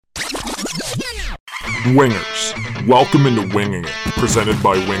Wingers, welcome into Winging It, presented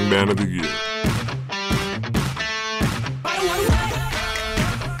by Wingman of the Year.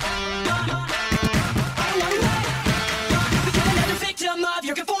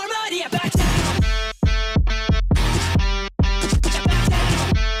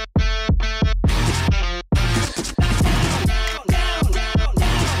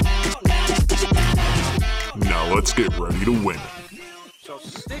 Now let's get ready to win it. So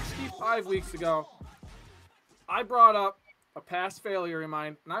 65 weeks ago, I brought up a past failure of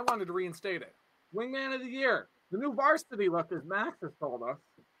mine, and I wanted to reinstate it. Wingman of the Year. The new varsity look, as Max has told us.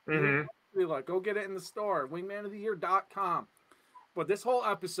 Varsity look. Go get it in the store. Wingmanoftheyear.com. But this whole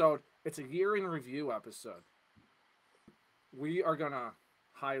episode, it's a year in review episode. We are going to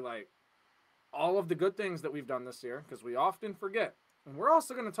highlight all of the good things that we've done this year, because we often forget. And we're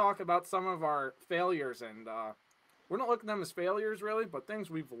also going to talk about some of our failures, and we're not looking at them as failures, really, but things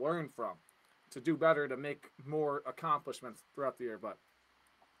we've learned from to do better, to make more accomplishments throughout the year. But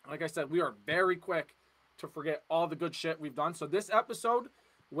like I said, we are very quick to forget all the good shit we've done. So this episode,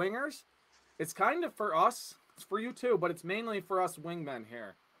 Wingers, it's kind of for us. It's for you too, but it's mainly for us wingmen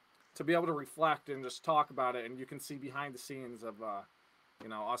here to be able to reflect and just talk about it. And you can see behind the scenes of, us, at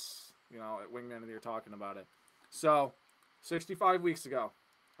Wingman of the Year talking about it. So 65 weeks ago,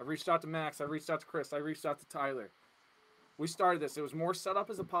 I reached out to Max. I reached out to Chris. I reached out to Tyler. We started this. It was more set up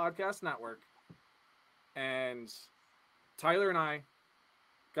as a podcast network. And Tyler and I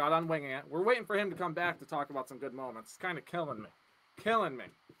got on Winging It. We're waiting for him to come back to talk about some good moments. It's kind of killing me.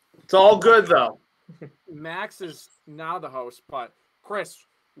 It's all good, though. Max is now the host, but Chris,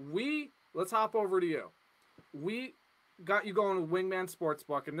 let's hop over to you. We got you going with Wingman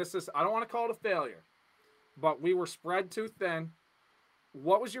Sportsbook, and this is, I don't want to call it a failure, but we were spread too thin.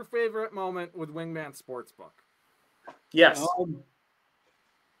 What was your favorite moment with Wingman Sportsbook? Yes.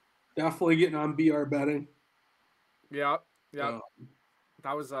 Definitely getting on BR betting. Yeah. That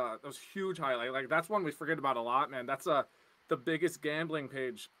was a huge highlight. Like, that's one we forget about a lot, man. That's the biggest gambling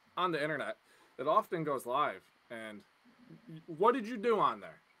page on the internet. It often goes live. And what did you do on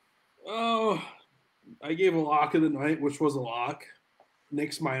there? Oh, I gave a lock of the night, which was a lock.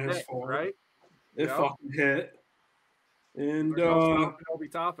 Knicks -4. Right? It fucking hit. And no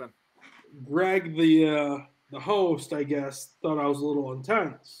topping. Greg, the host, I guess, thought I was a little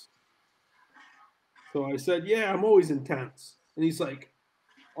intense. So I said, yeah, I'm always intense. And he's like,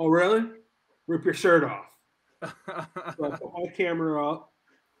 oh, really? Rip your shirt off. So I put my camera up,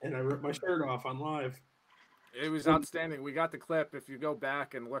 and I ripped my shirt off on live. It was outstanding. We got the clip. If you go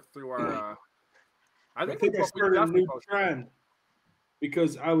back and look through our I think I started a new trend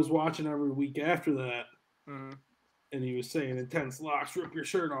because I was watching every week after that. Mm-hmm. And he was saying intense locks, rip your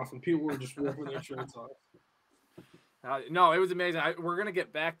shirt off, and people were just ripping their shirts off. No, it was amazing. We're going to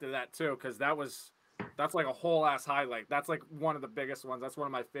get back to that, too, because that's like a whole ass highlight. That's like one of the biggest ones. That's one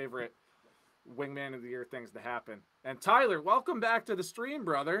of my favorite Wingman of the Year things to happen. And Tyler, welcome back to the stream,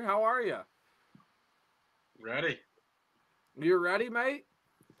 brother. How are you? Ready. You ready, mate?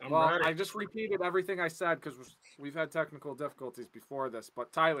 I'm ready. I just repeated everything I said because we've had technical difficulties before this.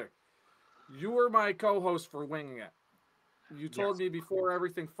 But Tyler, you were my co-host for Winging It. You told me before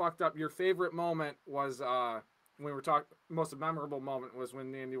everything fucked up, your favorite moment was when we were talking. Most memorable moment was when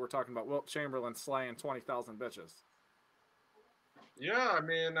me and you were talking about Wilt Chamberlain slaying 20,000 bitches. Yeah, I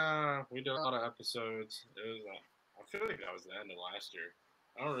mean, we did a lot of episodes. It was, I feel like that was the end of last year.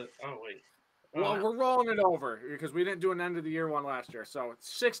 Wait. Well, we're rolling it over because we didn't do an end of the year one last year. So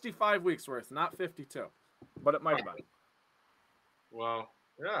it's 65 weeks worth, not 52. But it might have been. Well,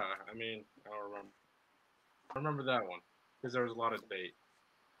 yeah, I mean, I remember that one because there was a lot of debate.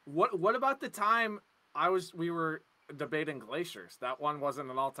 What about the time we were debating glaciers? That one wasn't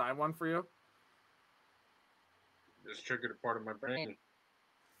an all-time one for you? Just triggered a part of my brain.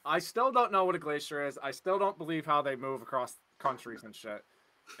 I still don't know what a glacier is. I still don't believe how they move across countries and shit.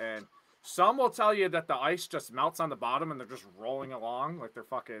 And some will tell you that the ice just melts on the bottom and they're just rolling along like they're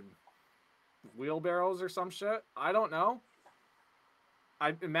fucking wheelbarrows or some shit. I don't know.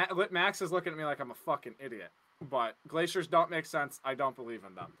 Max is looking at me like I'm a fucking idiot. But glaciers don't make sense. I don't believe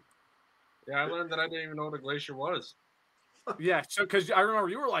in them. Yeah, I learned that I didn't even know what a glacier was. Yeah, so because I remember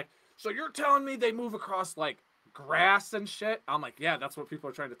you were like, so you're telling me they move across like grass and shit? I'm like, yeah, that's what people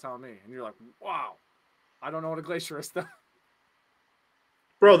are trying to tell me. And you're like, wow, I don't know what a glacier is.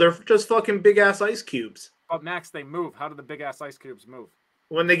 Bro, they're just fucking big-ass ice cubes. But Max, they move. How do the big-ass ice cubes move?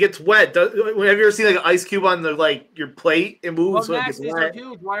 When they get wet. Have you ever seen like an ice cube on your plate? It moves. Well, Max, these are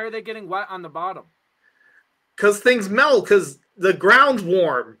huge. Why are they getting wet on the bottom? Because things melt. Because the ground's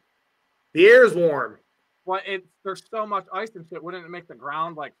warm. The air's warm. But there's so much ice and shit. Wouldn't it make the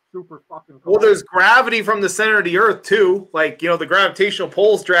ground like super fucking cold? Well, there's gravity from the center of the earth too. Like, you know, the gravitational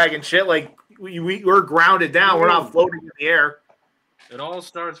pole's dragging shit. Like we're grounded down. We're not floating in the air. It all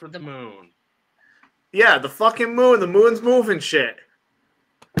starts with the moon. Yeah, the fucking moon. The moon's moving shit.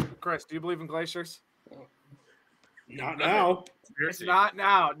 Chris, do you believe in glaciers? Not now. It's not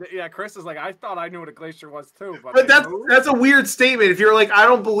now. Yeah, Chris is like, I thought I knew what a glacier was too. But that's a weird statement. If you're like, I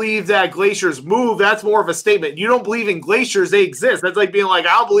don't believe that glaciers move, that's more of a statement. You don't believe in glaciers, they exist. That's like being like,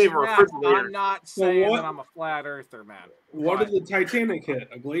 I don't believe in refrigerators. I'm not saying that I'm a flat earther, man. What did the Titanic hit?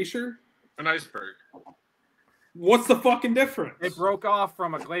 A glacier? An iceberg. What's the fucking difference? It broke off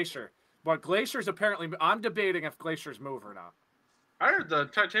from a glacier. But glaciers apparently, I'm debating if glaciers move or not. I heard the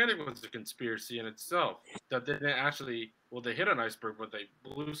Titanic was a conspiracy in itself. That they didn't actually, well, they hit an iceberg, but they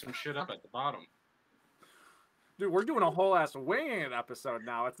blew some shit up at the bottom. Dude, we're doing a whole ass winging it episode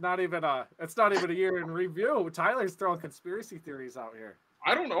now. It's not even a year in review. Tyler's throwing conspiracy theories out here.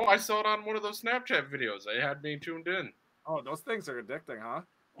 I don't know. I saw it on one of those Snapchat videos. They had me tuned in. Oh, those things are addicting, huh?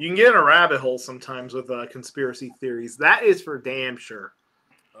 You can get in a rabbit hole sometimes with conspiracy theories. That is for damn sure.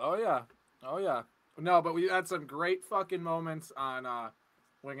 Oh yeah. Oh yeah. No, but we had some great fucking moments on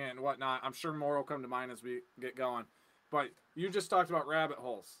winging it and whatnot. I'm sure more will come to mind as we get going. But you just talked about rabbit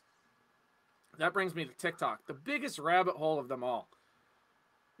holes. That brings me to TikTok, the biggest rabbit hole of them all.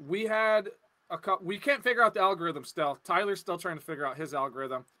 We had we can't figure out the algorithm still. Tyler's still trying to figure out his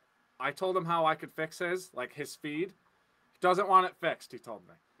algorithm. I told him how I could fix his feed. He doesn't want it fixed, he told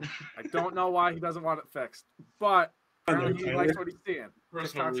me. I don't know why he doesn't want it fixed. But apparently he likes what he's seeing.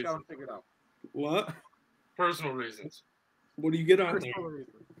 TikTok's got him figured out. What? Personal reasons. What do you get on there?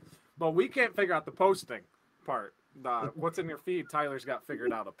 But we can't figure out the posting part. What's in your feed, Tyler's got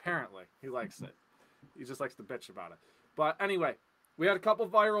figured out, apparently. He likes it. He just likes to bitch about it. But anyway, we had a couple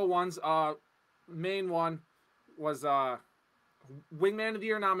viral ones. Main one was Wingman of the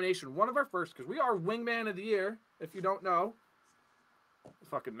Year nomination. One of our first, because we are Wingman of the Year, if you don't know.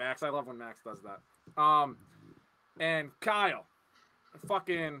 Fucking Max. I love when Max does that. And Kyle.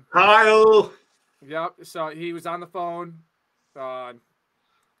 Fucking Kyle. Yep. So he was on the phone.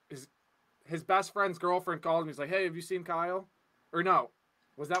 His best friend's girlfriend called him. He's like, "Hey, have you seen Kyle?" Or no,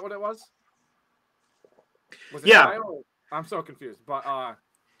 was that what it was? Was it Kyle? I'm so confused. But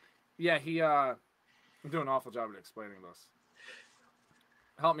yeah, I'm doing an awful job at explaining this.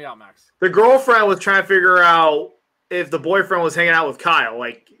 Help me out, Max. The girlfriend was trying to figure out if the boyfriend was hanging out with Kyle.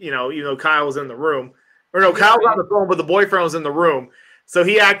 Like, you know, even though Kyle was in the room. Or no, Kyle was on the phone, but the boyfriend was in the room. So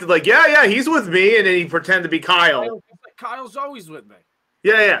he acted like, yeah, he's with me, and then he pretended to be Kyle. Kyle's always with me.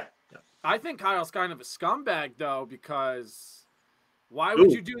 Yeah. I think Kyle's kind of a scumbag, though, because why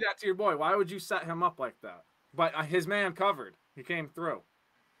would you do that to your boy? Why would you set him up like that? But his man covered. He came through.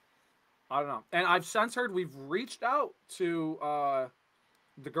 I don't know. And I've since heard we've reached out to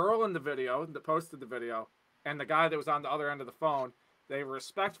the girl in the video that posted the video and the guy that was on the other end of the phone. They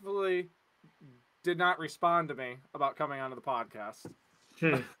respectfully did not respond to me about coming onto the podcast.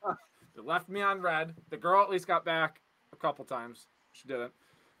 They left me on red. The girl at least got back a couple times. She didn't.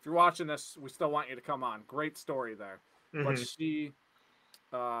 If you're watching this, we still want you to come on. Great story there. Mm-hmm. But she,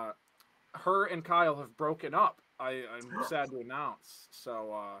 her and Kyle have broken up. I'm sad to announce.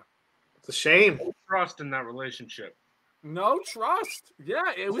 So it's a shame. No trust in that relationship. No trust. Yeah,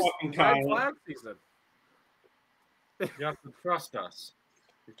 it was red flag season. You have to trust us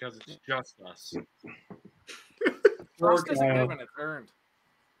because it's just us. Trust isn't given; it's earned.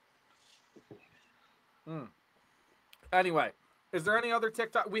 Anyway. Is there any other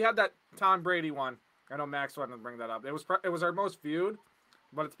TikTok? We had that Tom Brady one. I know Max wanted to bring that up. It was our most viewed,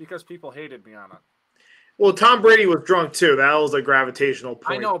 but it's because people hated me on it. Well, Tom Brady was drunk too. That was a gravitational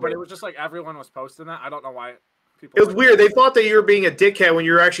point. I know, but it was just like everyone was posting that. I don't know why people. It was weird. They thought that you were being a dickhead when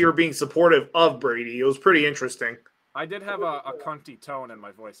you were being supportive of Brady. It was pretty interesting. I did have a cunty tone in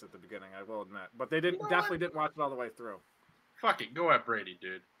my voice at the beginning, I will admit, but they definitely didn't watch it all the way through. Fuck it, go at Brady,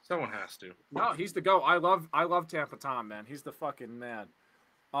 dude. Someone has to. No, he's the GOAT. I love Tampa Tom, man. He's the fucking man.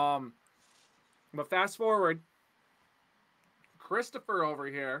 But fast forward, Christopher over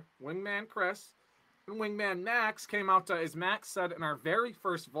here, Wingman Chris, and Wingman Max came out to, as Max said in our very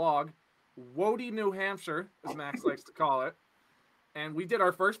first vlog, Wody, New Hampshire, as Max likes to call it. And we did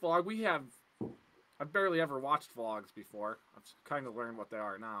our first vlog. I've barely ever watched vlogs before. I've kind of learned what they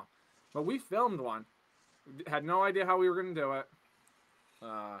are now. But we filmed one. Had no idea how we were going to do it.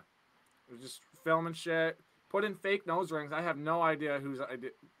 We just filming shit. Put in fake nose rings. I have no idea whose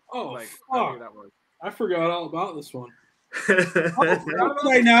idea. Oh, like, fuck. that was. I forgot all about this one. How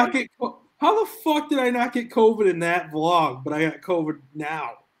the fuck did I not get COVID in that vlog, but I got COVID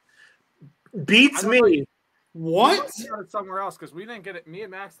now? Beats me. What? We got it somewhere else because we didn't get it. Me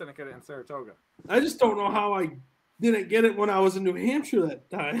and Max didn't get it in Saratoga. I just don't know how I didn't get it when I was in New Hampshire that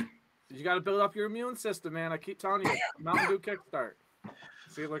time. You got to build up your immune system, man. I keep telling you, Mountain Dew Kickstart.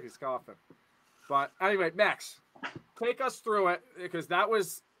 See, look, he's coughing. But anyway, Max, take us through it because that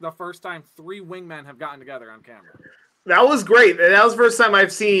was the first time 3 wingmen have gotten together on camera. That was great. That was the first time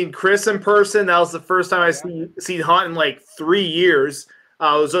I've seen Chris in person. That was the first time I've seen Hunt in like 3 years. It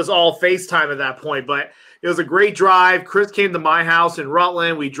was just all FaceTime at that point. But it was a great drive. Chris came to my house in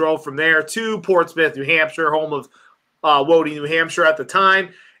Rutland. We drove from there to Portsmouth, New Hampshire, home of Wody, New Hampshire at the time.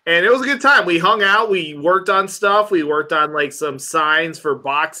 And it was a good time. We hung out. We worked on stuff. We worked on like some signs for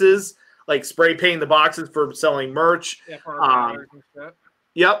boxes, like spray painting the boxes for selling merch. Yeah, for our mailers and shit.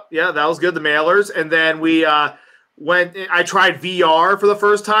 Yep. Yeah, that was good. The mailers. And then we I tried VR for the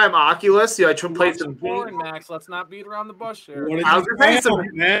first time, Oculus. I played some porn, Max. Let's not beat around the bush here. I was going to say some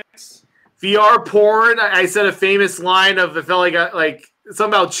Max. VR porn. I said a famous line of it felt like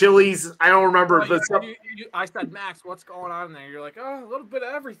something about Chili's. I don't remember. But I said, Max, what's going on there? You're like, oh, a little bit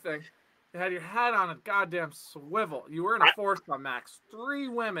of everything. You had your head on a goddamn swivel. You were in a foursome, Max. 3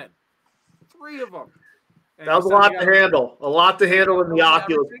 women. 3 of them. And that was a lot to handle. A lot to handle in the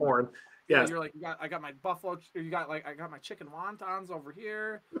Oculus porn. Yeah, you're like, I got my buffalo. I got my chicken wontons over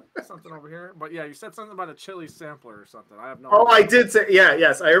here, something over here. But yeah, you said something about a chili sampler or something. I have no. Oh, idea. I did say,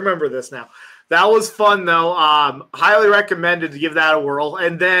 yes, I remember this now. That was fun though. Highly recommended to give that a whirl.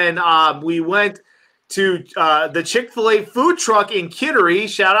 And then we went to the Chick-fil-A food truck in Kittery.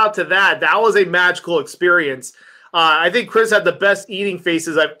 Shout out to that. That was a magical experience. I think Chris had the best eating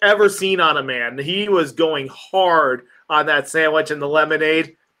faces I've ever seen on a man. He was going hard on that sandwich and the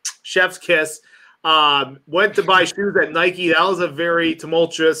lemonade. Chef's kiss. Went to buy shoes at Nike. That was a very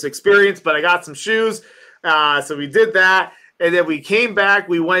tumultuous experience, but I got some shoes. So we did that. And then we came back.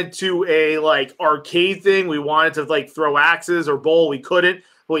 We went to a like arcade thing. We wanted to like throw axes or bowl. We couldn't.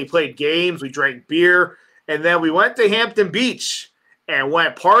 But we played games. We drank beer. And then we went to Hampton Beach and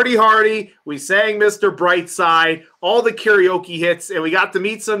went party hardy. We sang Mr. Brightside, all the karaoke hits, and we got to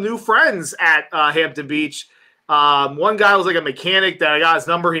meet some new friends at Hampton Beach. One guy was like a mechanic that I got his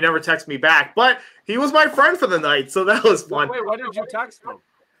number. He never texted me back, but he was my friend for the night, so that was fun. Wait, what did you text him?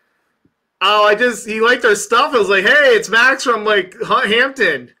 Oh, he liked our stuff. I was like, hey, it's Max from like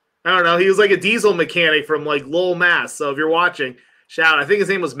Hampton. I don't know. He was like a diesel mechanic from like Lowell, Mass. So if you're watching, shout. I think his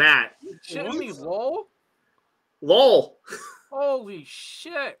name was Matt. Shitting me, Lowell? Lowell. Holy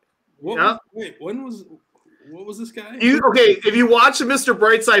shit. What was this guy? Okay, if you watch the Mr.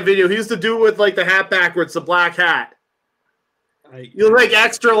 Brightside video, he used to do it with like the hat backwards, the black hat. He was like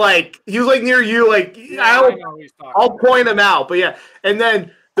extra, like he was like near you, like yeah, I'll point him out. But yeah, and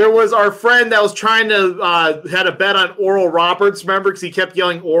then there was our friend that was trying to had a bet on Oral Roberts. Remember, because he kept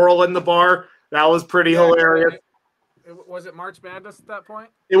yelling "Oral" in the bar. That was pretty hilarious. Was it March Madness at that point?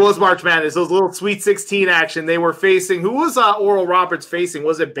 It was March Madness. It was a little Sweet 16 action. They were facing. Who was Oral Roberts facing?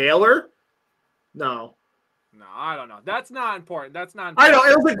 Was it Baylor? No. No, I don't know. That's not important. That's not important. I know.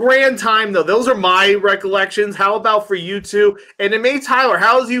 It was a grand time, though. Those are my recollections. How about for you two? And it made Tyler,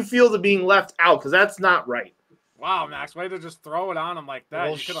 how do you feel to being left out? Because that's not right. Wow, Max, way to just throw it on him like that.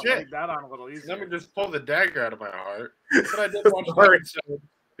 Well, you could have laid that on a little easier. Let me just pull the dagger out of my heart. But I did watch the episode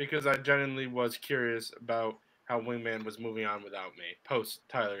because I genuinely was curious about how Wingman was moving on without me,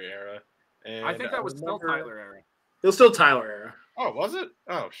 post-Tyler era. And I think that was still Tyler era. It was still Tyler era. Oh, was it?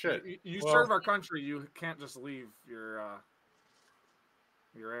 Oh, shit. You serve our country. You can't just leave your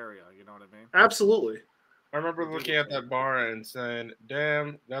area. You know what I mean? Absolutely. I remember looking at that bar and saying,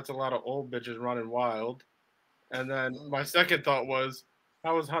 damn, that's a lot of old bitches running wild. And then my second thought was,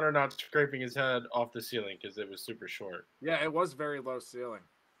 how was Hunter not scraping his head off the ceiling because it was super short? Yeah, it was very low ceiling.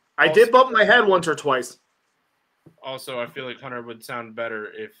 I did bump my head once or twice. Also, I feel like Hunter would sound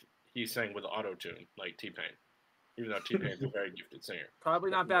better if he sang with auto-tune, like T-Pain. Even though T-Pain's a very gifted singer.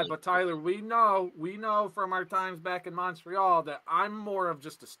 Probably not bad, but Tyler, we know from our times back in Montreal that I'm more of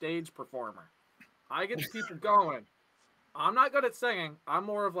just a stage performer. I get the people going. I'm not good at singing. I'm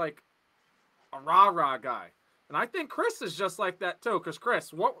more of like a rah-rah guy. And I think Chris is just like that too. Because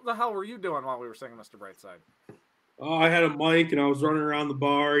Chris, what the hell were you doing while we were singing Mr. Brightside? Oh, I had a mic and I was running around the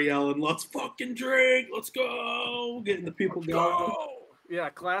bar yelling, "Let's fucking drink, let's go," getting the people going. Yeah,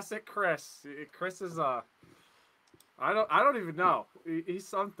 classic Chris. Chris is I don't even know. He's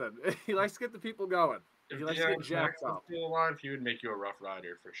something. He likes to get the people going. He likes to get jacked up. Still alive, he would make you a Rough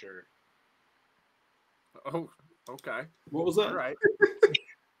Rider for sure. Oh, okay. What was that? All right.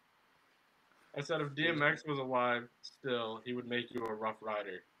 I said if DMX was alive still, he would make you a Rough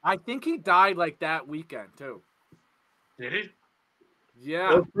Rider. I think he died like that weekend too. Did he?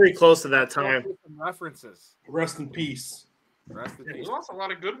 Yeah. It was pretty close to that time. Some references. Rest in peace. Rest in We peace. lost a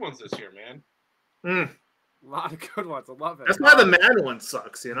lot of good ones this year, man. Mm. A lot of good ones. I love it. That's why the Madden one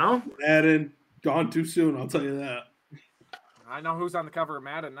sucks, you know? Madden, gone too soon, I'll tell you that. I know who's on the cover of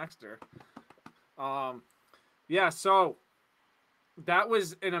Madden next year. Yeah, so that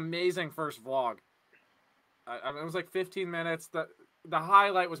was an amazing first vlog. It was like 15 minutes. The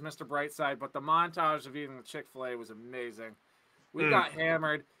highlight was Mr. Brightside, but the montage of eating the Chick-fil-A was amazing. We got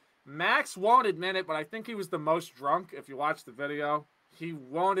hammered. Max won't admit it, but I think he was the most drunk. If you watch the video, he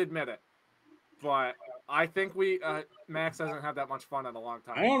won't admit it. But I think Max hasn't had that much fun in a long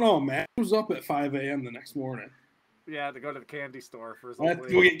time. I don't know. Matt was up at 5 a.m. the next morning. Yeah, to go to the candy store for his I had to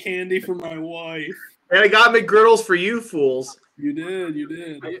go get candy for my wife. And I got McGriddles for you fools. You did. You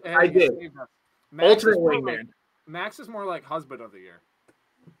did. I did. Ultimate Wingman. Max is more like husband of the year.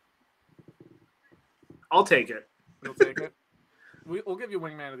 I'll take it. You'll take it. We'll give you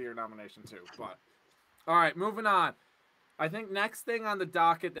Wingman of the Year nomination too. But all right, moving on. I think next thing on the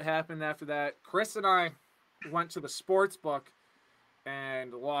docket that happened after that, Chris and I went to the sports book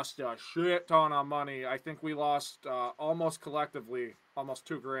and lost a shit ton of money. I think we lost almost collectively almost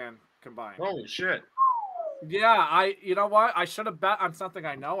 $2,000 combined. Holy shit! Yeah, you know what? I should have bet on something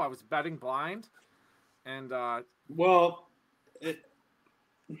I know. I was betting blind, and well, it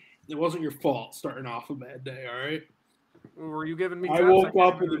wasn't your fault starting off a bad day. All right. Were you giving me? I woke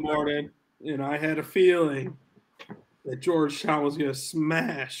up in the morning and I had a feeling that Georgetown was going to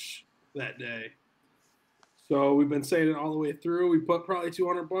smash that day. So we've been saying it all the way through. We put probably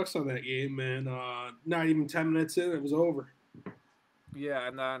 $200 on that game, and not even 10 minutes in, it was over. Yeah,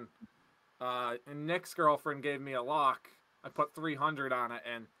 and then and Nick's girlfriend gave me a lock. I put 300 on it,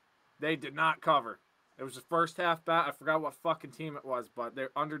 and they did not cover. It was the first half bet. I forgot what fucking team it was, but their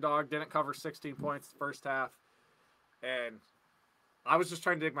underdog didn't cover 16 points the first half. And I was just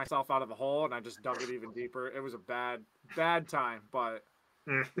trying to dig myself out of the hole, and I just dug it even deeper. It was a bad time, but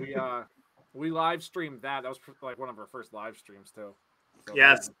we live streamed that. That was like one of our first live streams too. So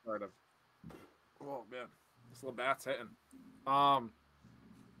yes. Oh man, this little bat's hitting. I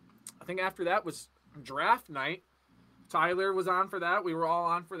think after that was draft night. Tyler was on for that. We were all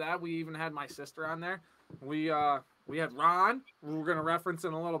on for that. We even had my sister on there. We had Ron. We're gonna reference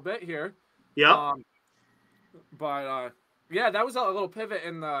in a little bit here. Yeah. But yeah, that was a little pivot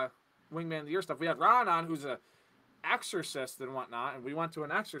in the Wingman of the Year stuff. We had Ron on, who's a exorcist and whatnot, and we went to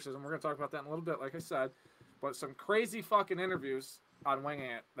an exorcism. We're gonna talk about that in a little bit, like I said. But some crazy fucking interviews on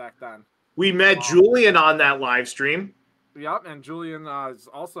Winging It back then. We met Julian on that live stream. Yep, and Julian is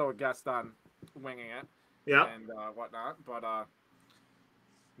also a guest on Winging It. Yeah. And whatnot, but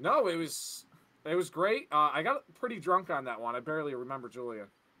no, it was great. I got pretty drunk on that one. I barely remember Julian.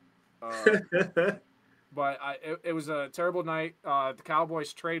 But it was a terrible night. The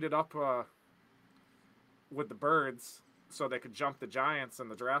Cowboys traded up with the Birds so they could jump the Giants in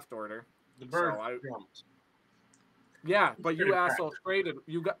the draft order. The Birds jumped. Yeah, but you assholes traded.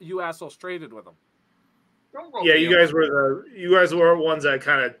 You assholes traded with them. Yeah, you guys were ones that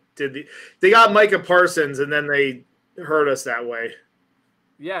kind of did they got Micah Parsons and then they hurt us that way.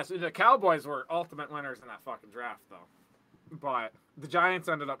 Yes, the Cowboys were ultimate winners in that fucking draft though. But the Giants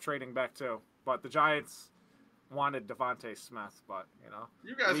ended up trading back too. But the Giants wanted Devontae Smith, but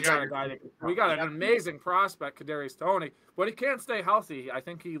you guys we got an amazing prospect, Kadarius Toney, but he can't stay healthy. I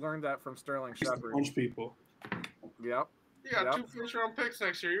think he learned that from Sterling Shepard. Bunch of people. Yep. You got 2 first-round picks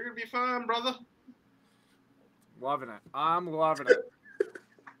next year. You're gonna be fine, brother. Loving it. I'm loving it.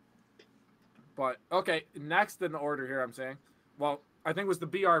 But okay, next in the order here, I'm saying. Well, I think it was the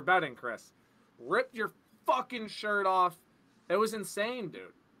BR betting, Chris. Ripped your fucking shirt off. It was insane,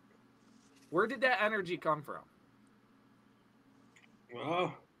 dude. Where did that energy come from?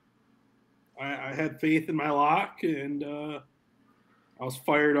 Well, I had faith in my lock, and I was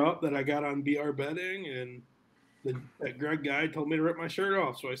fired up that I got on BR betting, and that Greg guy told me to rip my shirt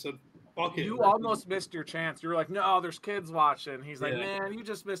off, so I said, fuck it. You almost missed your chance. You were like, no, there's kids watching. He's like, man, you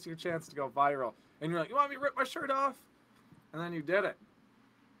just missed your chance to go viral. And you're like, you want me to rip my shirt off? And then you did it.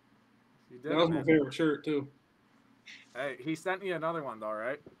 That was my favorite shirt, too. Hey, he sent you another one, though,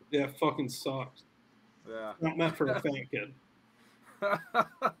 right? Yeah, fucking sucks. Yeah. Not meant for a fat kid. A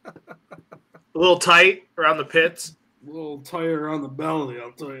little tight around the pits. A little tight around the belly,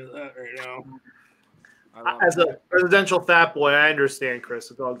 I'll tell you that right now. As a residential fat boy, I understand, Chris.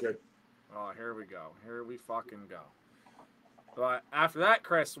 It's all good. Oh, here we go. Here we fucking go. But after that,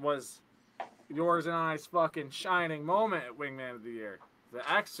 Chris, was yours and I's fucking shining moment at Wingman of the Year. The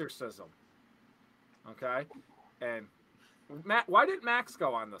exorcism. Okay? And Matt, why did Max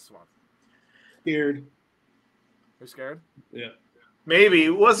go on this one? Scared. You're scared? Yeah. Maybe.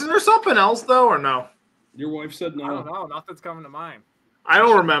 Wasn't there something else though, or no? Your wife said no. I don't know. Nothing's coming to mind. I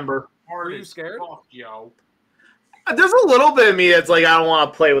don't remember. Were you scared? Fuck, yo. There's a little bit of me that's like I don't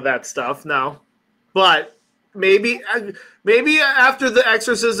want to play with that stuff. No, but maybe after the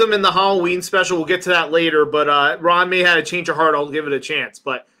exorcism and the Halloween special, we'll get to that later. But Ron may have a change of heart. I'll give it a chance.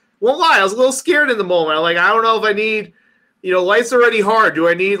 But won't lie, I was a little scared in the moment. I'm like, I don't know if I need. Life's already hard. Do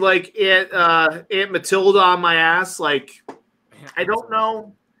I need like Aunt Matilda on my ass? Like, I don't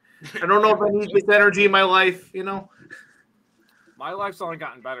know. I don't know if I need this energy in my life. My life's only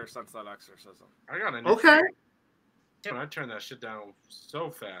gotten better since that exorcism. I got an Okay. I turned that shit down so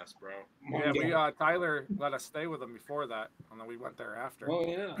fast, bro. Yeah, Tyler let us stay with him before that, and then we went there after. Oh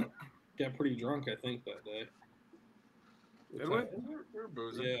yeah, got pretty drunk I think that day. Did we? We were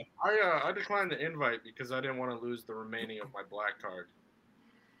boozing. Yeah. I declined the invite because I didn't want to lose the remaining of my black card.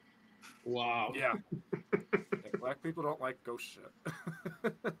 Wow. Yeah. Black people don't like ghost shit.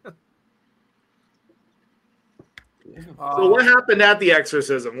 Yeah. So what happened at the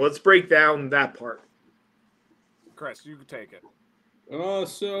exorcism? Let's break down that part. Chris, you can take it.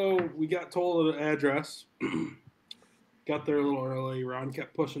 So we got told an address. Got there a little early. Ron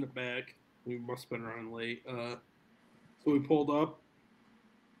kept pushing it back. We must have been running late. So we pulled up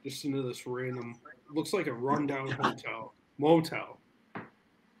just into this random, looks like a rundown motel.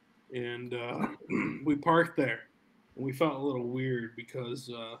 And we parked there. And we felt a little weird because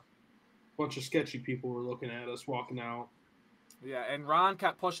a bunch of sketchy people were looking at us walking out. Yeah, and Ron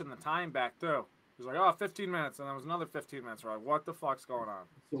kept pushing the time back, too. He was like, 15 minutes, and there was another 15 minutes. We're like, what the fuck's going on?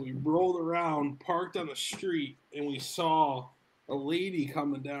 So we rolled around, parked on the street, and we saw a lady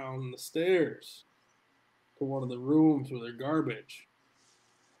coming down the stairs to one of the rooms with her garbage.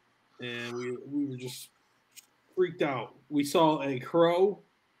 And we were just freaked out. We saw a crow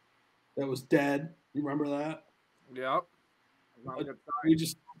that was dead. You remember that? Yep. Not a good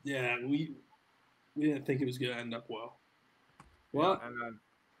sign. We didn't think it was going to end up well. What? Yeah, and then,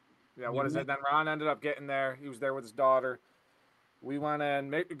 what is it? Then Ron ended up getting there. He was there with his daughter. We went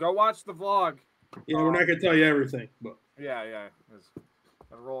in. Go watch the vlog. Yeah, we're not going to tell you everything. But Yeah.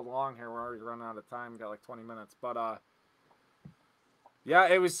 Gotta roll along here. We're already running out of time. We got like 20 minutes. But,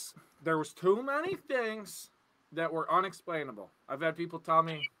 there was too many things that were unexplainable. I've had people tell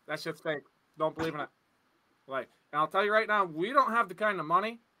me, that shit's fake. Don't believe in it. Like, and I'll tell you right now, we don't have the kind of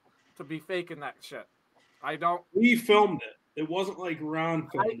money to be faking that shit. I don't. we filmed it. It wasn't like Ron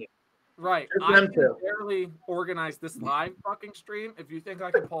filmed it. Right. It's I them can too. barely organize this live fucking stream. If you think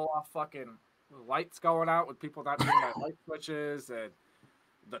I can pull off fucking lights going out with people not doing my light switches and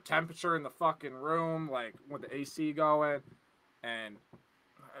the temperature in the fucking room, like with the AC going, and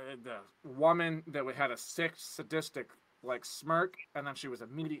the woman that we had a sick, sadistic like smirk, and then she was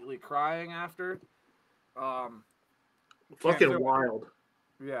immediately crying after. Fucking wild.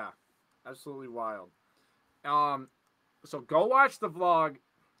 Yeah, absolutely wild. So go watch the vlog.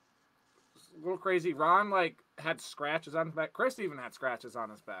 It's a little crazy. Ron had scratches on his back. Chris even had scratches on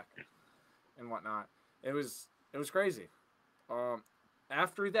his back and whatnot. It was crazy.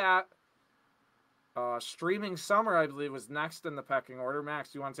 After that, Streaming Summer, I believe, was next in the pecking order. Max,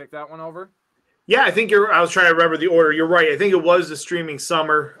 do you want to take that one over? Yeah, I think I was trying to remember the order. You're right. I think it was the Streaming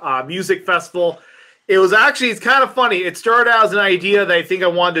Summer Music Festival. It was it's kind of funny. It started out as an idea that I think I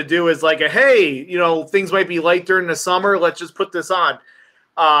wanted to do is like hey, things might be light during the summer. Let's just put this on.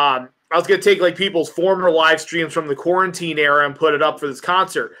 I was going to take people's former live streams from the quarantine era and put it up for this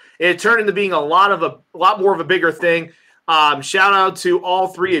concert. It turned into being a lot more of a bigger thing. Shout out to all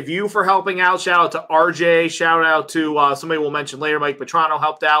three of you for helping out. Shout out to RJ. Shout out to somebody we'll mention later. Mike Petrano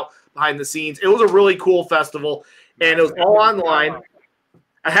helped out behind the scenes. It was a really cool festival, and it was all online.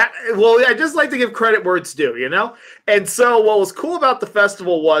 I just like to give credit where it's due, And so what was cool about the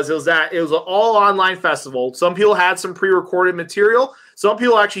festival was that it was an all online festival. Some people had some pre-recorded material. Some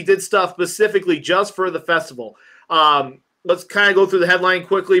people actually did stuff specifically just for the festival. Let's kind of go through the headline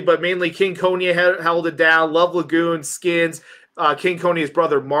quickly, but mainly King Kanye held it down. Love Lagoon, Skins, King Kanye's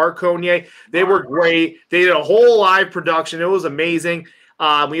brother, Mark Kanye. They were great. They did a whole live production. It was amazing.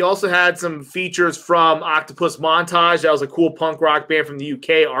 We also had some features from Octopus Montage. That was a cool punk rock band from the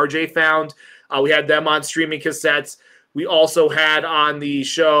UK, RJ found. We had them on streaming cassettes. We also had on the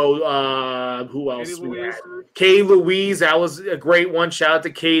show, who else? Katie Louise. That was a great one. Shout out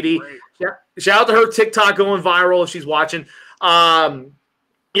to Katie. Shout out to her TikTok going viral if she's watching.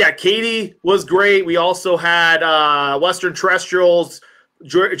 Katie was great. We also had Western Terrestrials,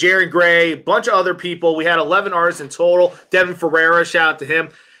 Jaron Gray, a bunch of other people. We had 11 artists in total. Devin Ferreira, shout out to him.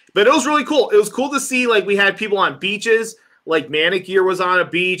 But it was really cool. It was cool to see we had people on beaches. Manic Gear was on a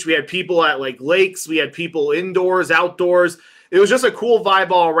beach. We had people at lakes. We had people indoors, outdoors. it was just a cool vibe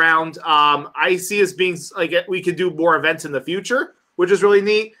all around. I see us being like we could do more events in the future, which is really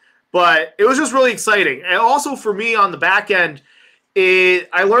neat. But it was just really exciting. And also for me on the back end,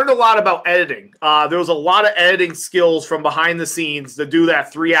 I learned a lot about editing. There was a lot of editing skills from behind the scenes to do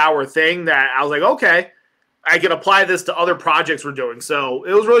that 3-hour thing that I was like, okay, I can apply this to other projects we're doing. So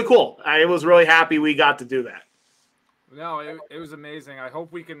it was really cool. I was really happy we got to do that. No, it was amazing. I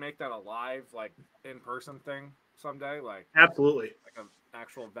hope we can make that a live, like, in-person thing someday. Like, absolutely. Like an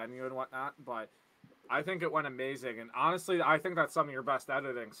actual venue and whatnot. But I think it went amazing. And honestly, I think that's some of your best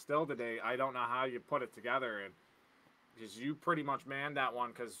editing still today. I don't know how you put it together. And because you pretty much manned that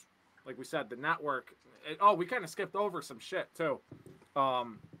one because, like we said, the network. We kind of skipped over some shit, too.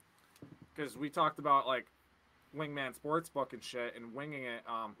 Because we talked about, like, Wingman Sportsbook and shit and winging it.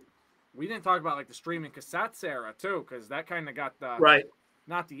 We didn't talk about like the streaming cassettes era too, because that kind of got the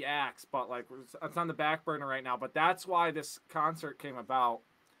not the axe, but like it's on the back burner right now. But that's why this concert came about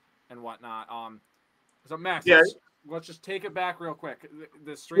and whatnot. So Max, let's just take it back real quick.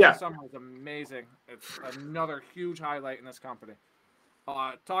 The streaming summer is amazing. It's another huge highlight in this company.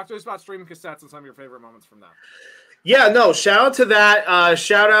 Talk to us about streaming cassettes and some of your favorite moments from that. Yeah, no, shout out to that.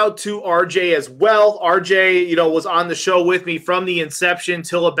 Shout out to RJ as well. RJ, was on the show with me from the inception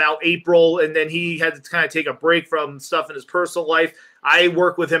till about April, and then he had to kind of take a break from stuff in his personal life. I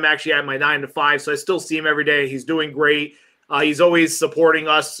work with him actually at my 9 to 5, so I still see him every day. He's doing great. He's always supporting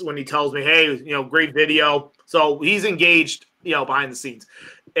us when he tells me, hey, great video. So he's engaged, behind the scenes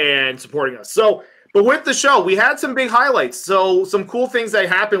and supporting us. But with the show, we had some big highlights. So some cool things that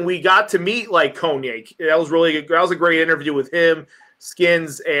happened. We got to meet like Cognac. That was really good. That was a great interview with him,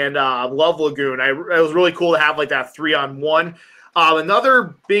 Skins, and Love Lagoon. It was really cool to have like that 3-on-1.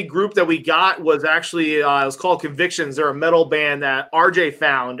 Another big group that we got was actually it was called Convictions. They're a metal band that RJ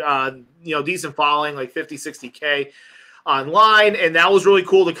found. Decent following, like 50, 60K online, and that was really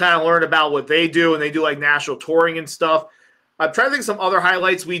cool to kind of learn about what they do. And they do like national touring and stuff. I'm trying to think of some other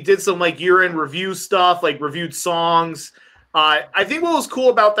highlights. We did some like year-end review stuff, like reviewed songs. I think what was cool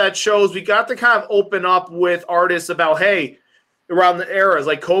about that show is we got to kind of open up with artists about, hey, around the eras,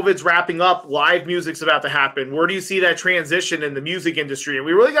 like COVID's wrapping up, live music's about to happen. Where do you see that transition in the music industry? And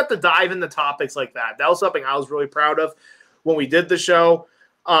we really got to dive into topics like that. That was something I was really proud of when we did the show.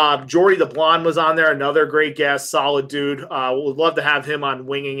 Jordy the Blonde was on there, another great guest, solid dude. Would love to have him on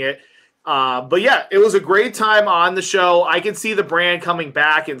Winging It. But yeah, it was a great time on the show. I can see the brand coming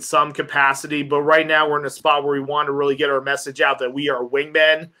back in some capacity, but right now we're in a spot where we want to really get our message out that we are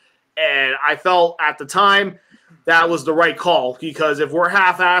wingmen. And I felt at the time that was the right call, because if we're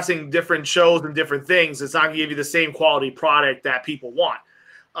half-assing different shows and different things, it's not going to give you the same quality product that people want.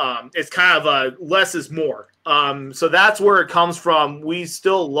 It's kind of a less is more. So that's where it comes from. We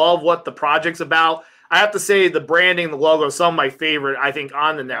still love what the project's about. I have to say the branding, the logo, some of my favorite, I think,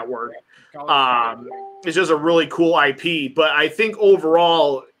 on the network. It's just a really cool IP. But I think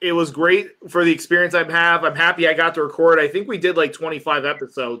overall, it was great for the experience I have. I'm happy I got to record. I think we did like 25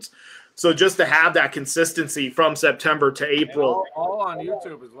 episodes. So just to have that consistency from September to April. All on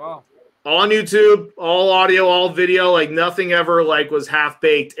YouTube as well. All on YouTube, all audio, all video, like nothing ever like was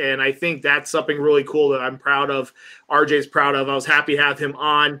half-baked. And I think that's something really cool that I'm proud of. RJ's proud of. I was happy to have him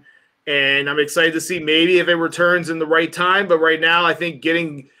on. And I'm excited to see maybe if it returns in the right time. But right now, I think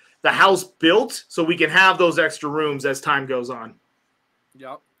getting the house built so we can have those extra rooms as time goes on.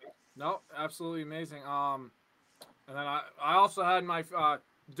 Yep. No, absolutely amazing. And then I also had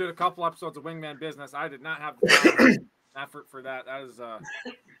did a couple episodes of Wingman Business. I did not have the time effort for that. That is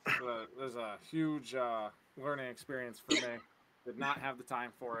a huge learning experience for me. Did not have the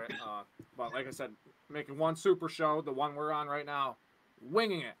time for it. But like I said, making one super show, the one we're on right now,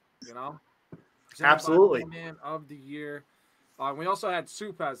 winging it. Absolutely. Man of the year. We also had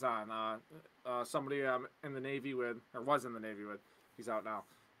Supez on, somebody I'm in the Navy with, or was in the Navy with. He's out now.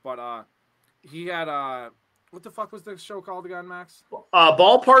 But he had what the fuck was the show called again, Max?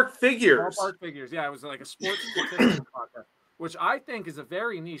 Ballpark Figures. Ballpark Figures. Yeah, it was like a sports podcast, which I think is a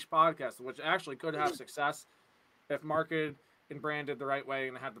very niche podcast, which actually could have success if marketed and branded the right way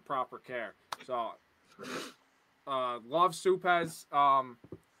and had the proper care. So, love Supez.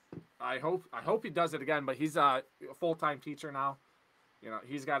 I hope he does it again, but he's a full-time teacher now.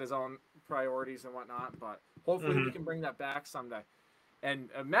 He's got his own priorities and whatnot, but hopefully we can bring that back someday. And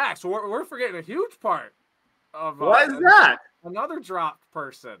Max, we're forgetting a huge part of what is that? Another dropped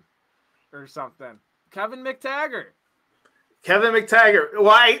person or something. Kevin McTaggart. Kevin McTaggart.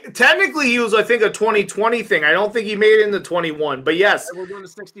 Well, technically he was, I think, a 2020 thing. I don't think he made it into 21, but yes. We're doing a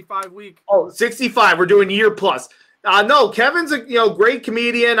 65 week. Oh, 65. We're doing year plus. No, Kevin's a great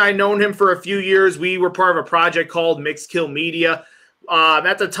comedian. I known him for a few years. We were part of a project called Mixed Kill Media.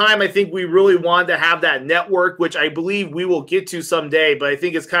 At the time, I think we really wanted to have that network, which I believe we will get to someday, but I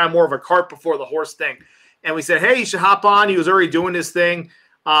think it's kind of more of a cart before the horse thing. And we said, hey, you should hop on. He was already doing this thing.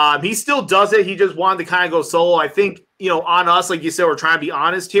 He still does it. He just wanted to kind of go solo. I think, on us, like you said, we're trying to be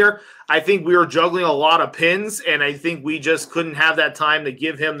honest here. I think we were juggling a lot of pins, and I think we just couldn't have that time to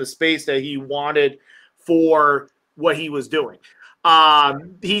give him the space that he wanted for what he was doing.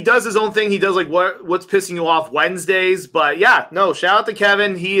 He does his own thing. He does like what's pissing you off Wednesdays. But yeah, no, shout out to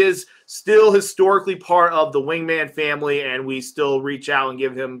Kevin. He is still historically part of the Wingman family, and we still reach out and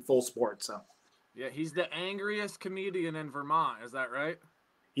give him full support. So yeah, he's the angriest comedian in Vermont. Is that right?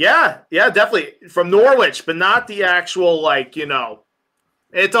 Yeah, definitely from Norwich, but not the actual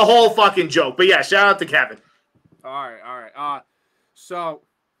it's a whole fucking joke. But yeah, shout out to Kevin. All right. So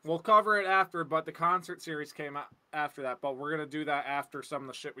we'll cover it after, but the concert series came out after that. But we're gonna do that after some of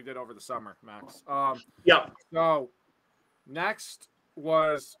the shit we did over the summer, Max. Yep. So next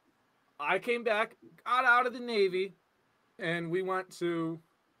was I came back, got out of the Navy, and we went to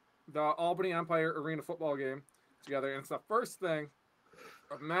the Albany Empire Arena football game together. And it's the first thing.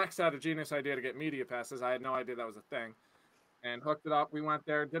 Max had a genius idea to get media passes. I had no idea that was a thing, and hooked it up. We went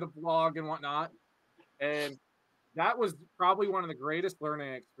there, did a vlog and whatnot, and that was probably one of the greatest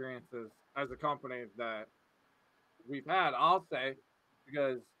learning experiences as a company that we've had, I'll say,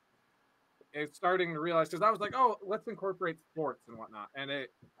 because it's starting to realize, because I was like, oh, let's incorporate sports and whatnot. And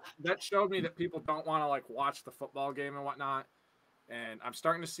that showed me that people don't want to like watch the football game and whatnot. And I'm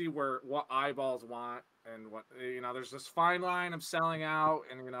starting to see what eyeballs want and what, there's this fine line of selling out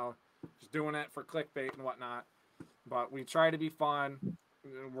and, just doing it for clickbait and whatnot. But we try to be fun.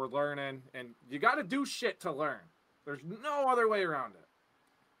 We're learning, and you got to do shit to learn. There's no other way around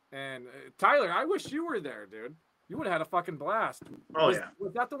it. And Tyler, I wish you were there, dude. You would have had a fucking blast. Oh, was, yeah.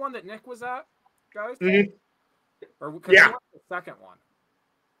 Was that the one that Nick was at, guys? Mm-hmm. Or yeah. The second one.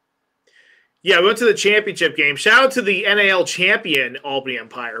 Yeah, we went to the championship game. Shout out to the NAL champion, Albany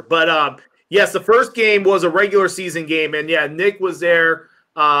Empire. But, yes, the first game was a regular season game. And, yeah, Nick was there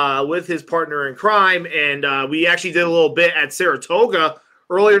with his partner in crime. And we actually did a little bit at Saratoga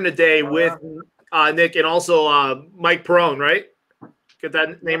earlier in the day with Nick and also Mike Perone, right? Get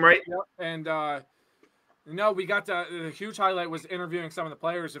that name right? Yep. And, we got the huge highlight was interviewing some of the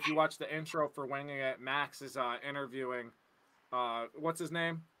players. If you watch the intro for Winging It, Max is interviewing, what's his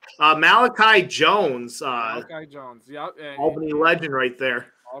name? Malachi Jones. Malachi Jones, yep. Albany legend right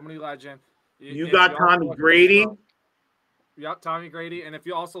there. Albany legend. You got Tommy Grady. Yep, Tommy Grady. And if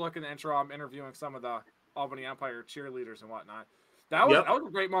you also look in the intro, I'm interviewing some of the Albany Empire cheerleaders and whatnot. That was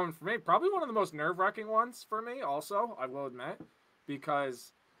a great moment for me. Probably one of the most nerve-wracking ones for me also, I will admit,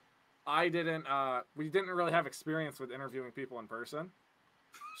 because we didn't really have experience with interviewing people in person.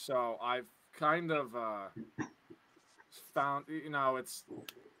 So I've kind of found, it's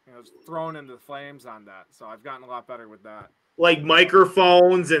thrown into the flames on that. So I've gotten a lot better with that. Like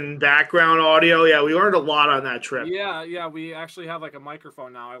microphones and background audio. Yeah, we learned a lot on that trip. Yeah, we actually have like a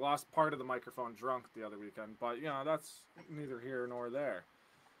microphone now. I lost part of the microphone drunk the other weekend, but that's neither here nor there.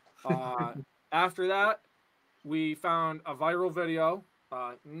 After that, we found a viral video,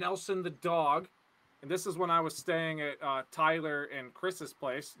 Nelson the dog, and this is when I was staying at Tyler and Chris's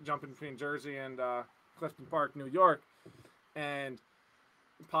place, jumping between Jersey and Clifton Park, New York, and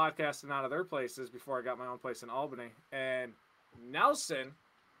podcasting out of their places before I got my own place in Albany. And Nelson,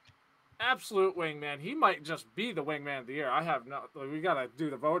 absolute wingman. He might just be the wingman of the year. We got to do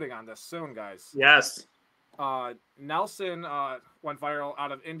the voting on this soon, guys. Yes. Nelson went viral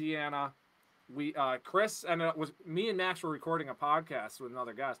out of Indiana. Chris, and it was me and Max were recording a podcast with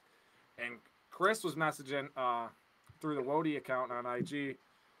another guest, and Chris was messaging through the Wody account on IG.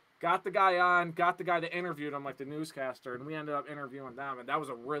 Got the guy that interviewed him, like the newscaster, and we ended up interviewing them, and that was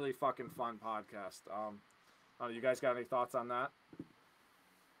a really fucking fun podcast. You guys got any thoughts on that?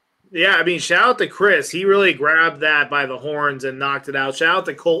 Yeah, I mean, shout out to Chris. He really grabbed that by the horns and knocked it out. Shout out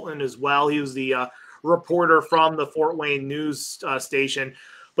to Colton as well. He was the reporter from the Fort Wayne news station.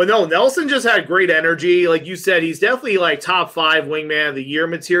 But no, Nelson just had great energy. Like you said, he's definitely like top 5 wingman of the year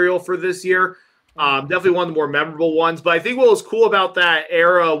material for this year. Definitely one of the more memorable ones. But I think what was cool about that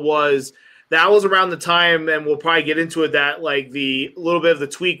era was that was around the time, and we'll probably get into it, that like the little bit of the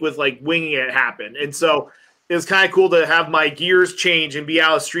tweak with like Winging It happened. And so it was kind of cool to have my gears change and be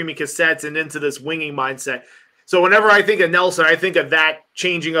out of streaming cassettes and into this winging mindset. So whenever I think of Nelson, I think of that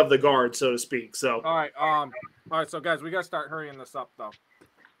changing of the guard, so to speak. So all right, so guys, we gotta start hurrying this up though.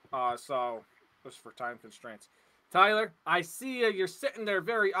 So just for time constraints. Tyler, I see you. You're sitting there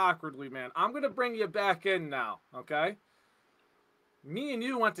very awkwardly, man. I'm going to bring you back in now, okay? Me and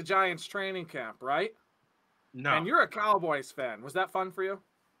you went to Giants training camp, right? No. And you're a Cowboys fan. Was that fun for you?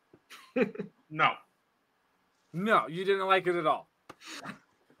 No. No, you didn't like it at all.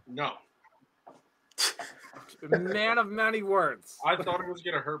 No. Man of many words. I thought it was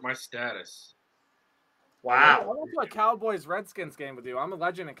gonna hurt my status. I Wow. went to a Cowboys-Redskins game with you. I'm a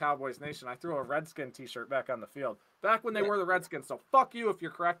legend in Cowboys Nation. I threw a Redskin t-shirt back on the field. Back when they were the Redskins. So fuck you if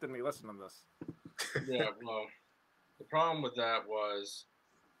you're correcting me. Listen to this. Yeah, well, the problem with that was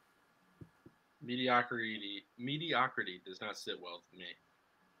mediocrity does not sit well with me.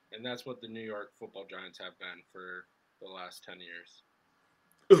 And that's what the New York Football Giants have been for the last 10 years.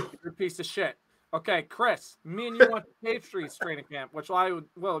 You're a piece of shit. Okay, Chris, me and you went to Patriots training camp, which I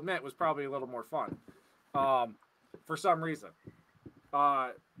will admit was probably a little more fun. For some reason.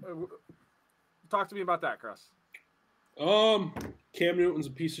 Talk to me about that, Chris. Cam Newton's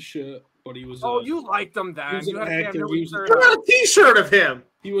a piece of shit, but he was. Oh, you liked him then. was an You had a Cam actor. Newton He was- shirt You on. got a T-shirt of him.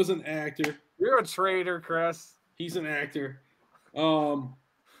 He was an actor. You're a traitor, Chris. He's an actor. N'Keal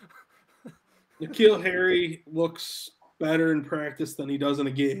Harry looks better in practice than he does in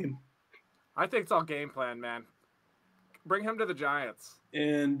a game. I think it's all game plan, man. Bring him to the Giants.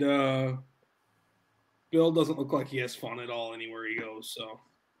 And Bill doesn't look like he has fun at all anywhere he goes. So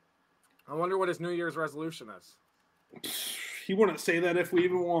I wonder what his New Year's resolution is. he wouldn't say that if we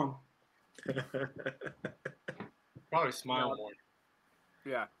even won. Probably smile more.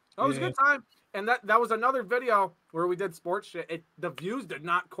 Yeah. That was a good time. And that was another video where we did sports shit. The views did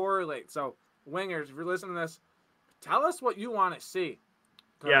not correlate. So, Wingers, if you're listening to this, tell us what you want to see.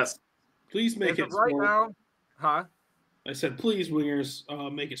 Yes. Please make it right sport. now. Huh? I said, please, Wingers,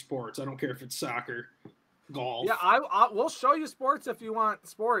 make it sports. I don't care if it's soccer, golf. Yeah, we'll show you sports if you want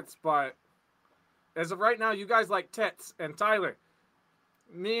sports, but as of right now, you guys like tits. And Tyler,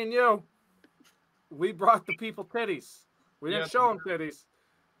 me and you, we brought the people titties. We didn't show them titties.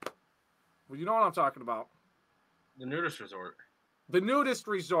 Well, you know what I'm talking about. The nudist resort. The nudist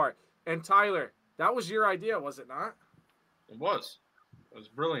resort. And Tyler, that was your idea, was it not? It was. It was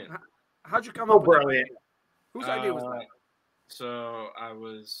brilliant. How'd you come Oh, up with brilliant. that? Whose idea was that? So I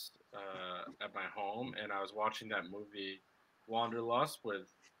was at my home and I was watching that movie Wanderlust with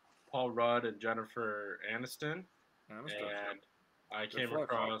Paul Rudd and Jennifer Aniston. And I came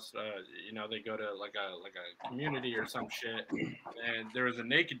across, they go to like a community or some shit, and there was a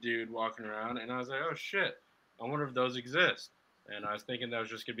naked dude walking around, and I was like, oh shit, I wonder if those exist. And I was thinking that was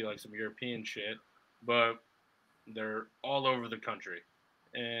just gonna be like some European shit, but they're all over the country.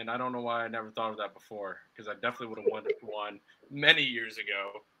 And I don't know why I never thought of that before, because I definitely would have wanted one many years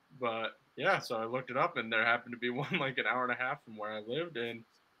ago. But yeah, so I looked it up, and there happened to be one like an hour and a half from where I lived, and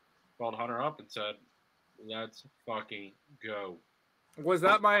called Hunter up and said, let's fucking go. Was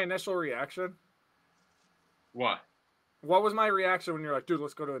that my initial reaction? What? What was my reaction when you're like, dude,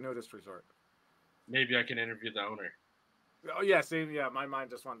 let's go to a nudist resort? Maybe I can interview the owner. Oh, yeah, see, yeah, my mind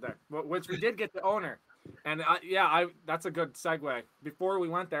just went there. Which we did get the owner. And, that's a good segue. Before we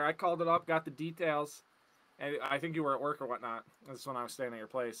went there, I called it up, got the details, and I think you were at work or whatnot. This is when I was staying at your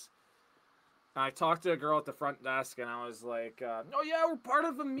place. And I talked to a girl at the front desk, and I was like, oh, yeah, we're part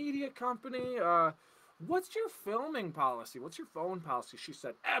of a media company. What's your filming policy? What's your phone policy? She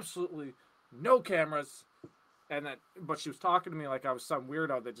said, absolutely no cameras. But she was talking to me like I was some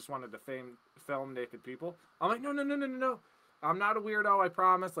weirdo that just wanted to film naked people. I'm like, no. I'm not a weirdo, I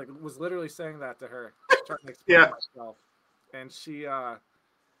promise. Like, was literally saying that to her, trying to explain myself. And she, I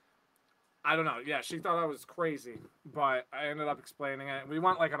don't know. Yeah, she thought I was crazy, but I ended up explaining it. We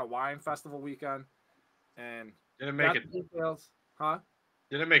went like on a wine festival weekend, and Didn't make it. Details, huh?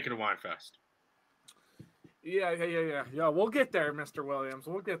 Didn't make it a wine fest. Yeah. We'll get there, Mr. Williams.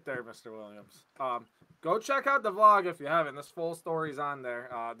 Go check out the vlog if you haven't. This full story's on there.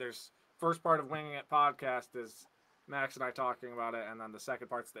 There's first part of Winging It podcast is Max and I talking about it, and then the second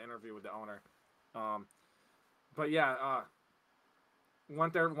part's the interview with the owner. But yeah,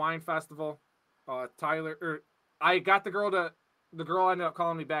 went there wine festival. I got the girl ended up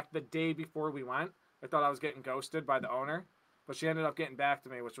calling me back the day before we went. I thought I was getting ghosted by the owner, but she ended up getting back to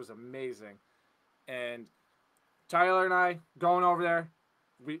me, which was amazing. And Tyler and I going over there,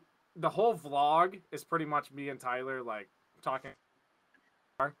 the whole vlog is pretty much me and Tyler like talking,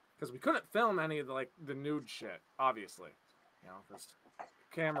 because we couldn't film any of the nude shit, obviously, because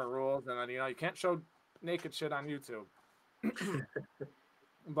camera rules, and then you can't show naked shit on YouTube.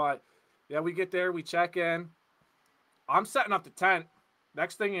 But yeah, we get there, we check in. I'm setting up the tent.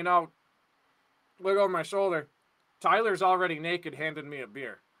 Next thing you know, look over my shoulder. Tyler's already naked, handing me a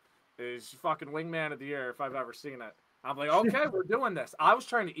beer. is fucking wingman of the year if I've ever seen it. I'm like, okay, we're doing this. I was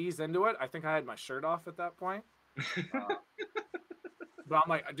trying to ease into it. I think I had my shirt off at that point. But I'm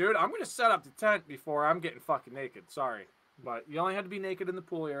like, dude, I'm going to set up the tent before I'm getting fucking naked. Sorry. But you only had to be naked in the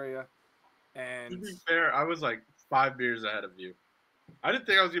pool area. To And be fair, I was like 5 beers ahead of you. I didn't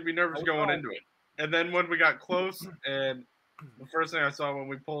think I was gonna be nervous going into it. And then when we got close, and the first thing I saw when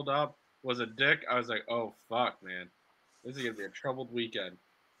we pulled up was a dick, I was like, "Oh fuck, man, this is gonna be a troubled weekend."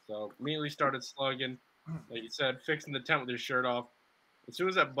 So immediately started slugging, like you said, fixing the tent with your shirt off. As soon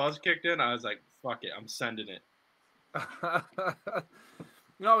as that buzz kicked in, I was like, "Fuck it, I'm sending it."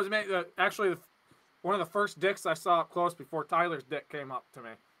 no, it was actually one of the first dicks I saw up close before Tyler's dick came up to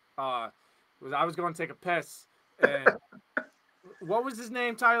me. I was going to take a piss, and what was his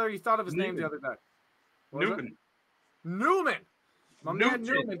name, Tyler? You thought of his name the other day. Newman. Newman. My man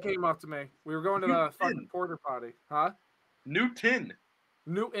Newman came up to me. We were going to the fucking porter potty. Huh? Newton.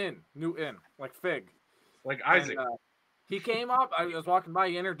 Newton, like Fig. Like Isaac. And, he came up. I was walking by.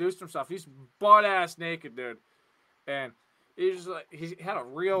 He introduced himself. He's butt ass naked, dude. And he's like, he had a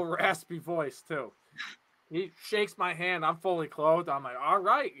real raspy voice too. He shakes my hand. I'm fully clothed. I'm like, all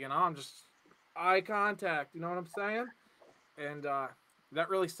right, I'm just eye contact. You know what I'm saying? And that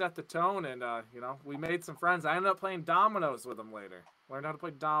really set the tone. And we made some friends. I ended up playing dominoes with him later. Learned how to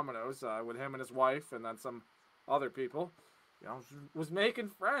play dominoes with him and his wife, and then some other people. Was making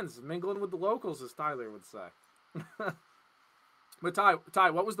friends, mingling with the locals, as Tyler would say. But Ty,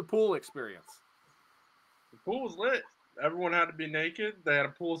 what was the pool experience? The pool was lit. Everyone had to be naked. They had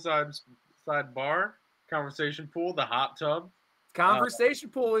a poolside bar, conversation pool, the hot tub. Conversation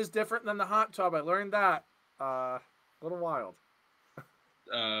pool is different than the hot tub. I learned that a little wild.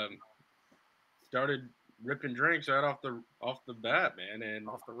 Started ripping drinks right off the bat, man, and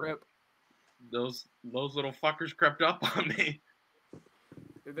Off the rip. Those little fuckers crept up on me.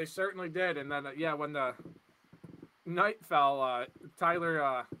 They certainly did. And then when the night fell,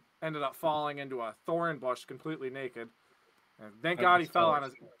 Tyler ended up falling into a thorn bush completely naked. And thank God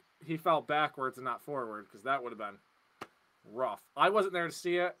he fell backwards and not forward, because that would have been rough. I wasn't there to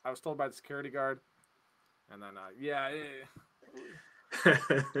see it. I was told by the security guard. And then I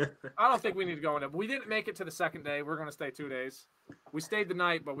don't think we need to go into it. We didn't make it to the second day. We're going to stay 2 days. We stayed the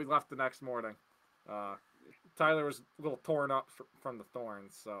night, but we left the next morning. Tyler was a little torn up from the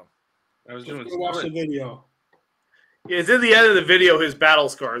thorns, so. I was Just doing go watch the video. Yeah, it's in the end of the video, his battle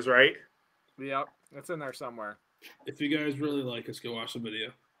scars, right? Yep, it's in there somewhere. If you guys really like us, go watch the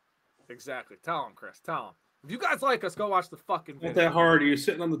video. Exactly. Tell him, Chris. Tell him. If you guys like us, go watch the fucking video. Not that hard. You're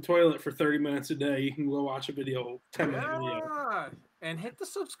sitting on the toilet for 30 minutes a day. You can go watch a video, 10-minute video. And hit the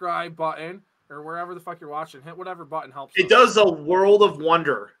subscribe button, or wherever the fuck you're watching. Hit whatever button helps. It does a world of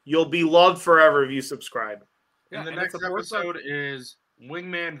wonder. You'll be loved forever if you subscribe. And the next episode is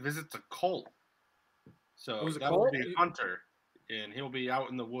Wingman Visits a Cult. So that will be Hunter, and he'll be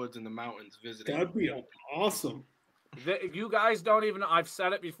out in the woods in the mountains visiting. That'd be awesome. You guys don't even know. I've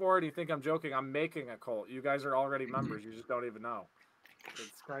said it before. Do you think I'm joking? I'm making a cult. You guys are already members. You just don't even know.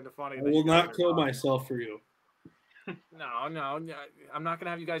 It's kind of funny. I will not kill myself for you. No. I'm not going to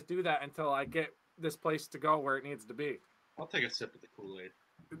have you guys do that until I get this place to go where it needs to be. I'll take a sip of the Kool-Aid.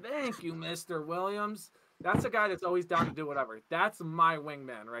 Thank you, Mr. Williams. That's a guy that's always down to do whatever. That's my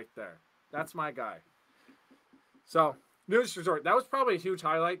wingman right there. That's my guy. So, Nudist Resort. That was probably a huge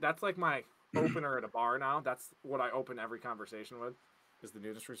highlight. That's like my opener at a bar now. That's what I open every conversation with, is the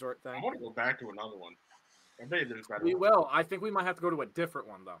Nudist Resort thing. I want to go back to another one. I bet there's better We ones. will. I think we might have to go to a different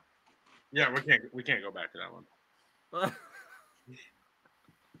one, though. Yeah, we can't go back to that one.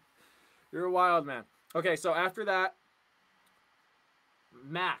 You're a wild man. Okay, so after that,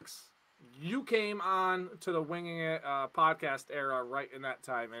 Max, you came on to the Winging It podcast era right in that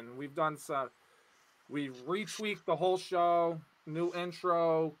time, and we've done some. We retweaked the whole show, new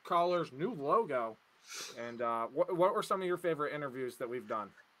intro, colors, new logo, and what were some of your favorite interviews that we've done?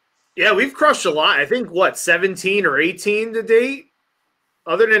 Yeah, we've crushed a lot. I think 17 or 18 to date.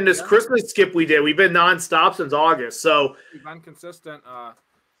 Other than this Christmas skip we did, we've been nonstop since August. So we've been consistent. I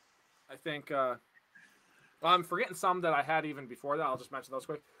think I'm forgetting some that I had even before that. I'll just mention those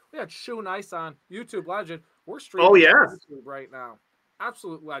quick. We had Shoe Nice on YouTube legend. We're streaming on YouTube right now.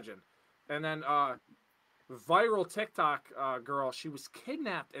 Absolute legend. And then viral TikTok girl, she was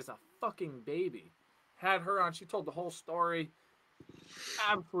kidnapped as a fucking baby. Had her on. She told the whole story.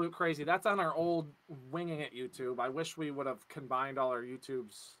 Absolute crazy. That's on our old Winging It YouTube. I wish we would have combined all our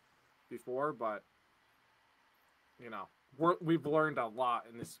YouTubes before, but we've learned a lot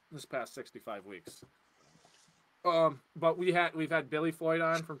in this past 65 weeks. But we've had Billy Floyd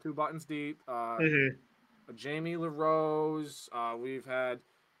on from Two Buttons Deep, Jamie LaRose. We've had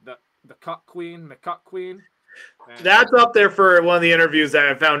the Cut Queen, McCut Queen. And That's up there for one of the interviews that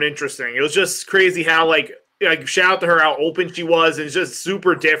I found interesting. It was just crazy how like shout out to her how open she was, and it's just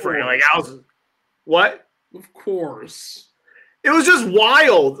super different. Like I was, what? Of course. It was just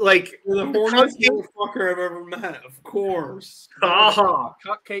wild. Like You're the horniest motherfucker I've ever met. Of course.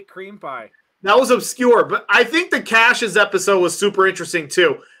 Cupcake cream pie. That was obscure, but I think the Cassius episode was super interesting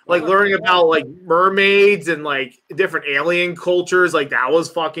too. Like learning about like mermaids and like different alien cultures. Like that was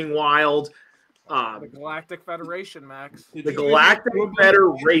fucking wild. The Galactic Federation, Max. The Galactic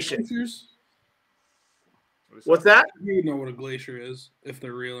Federation. What's that? You know what a glacier is, if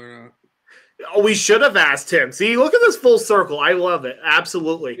they're real or not. Oh, we should have asked him. See, look at this full circle. I love it.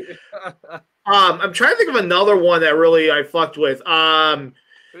 Absolutely. I'm trying to think of another one that really I fucked with.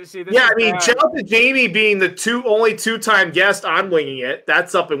 See, yeah, I mean, shout out to Jamie being the only two-time guest on Winging It.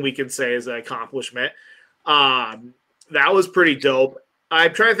 That's something we can say is an accomplishment. That was pretty dope.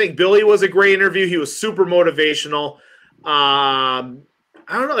 I'm trying to think. Billy was a great interview. He was super motivational. I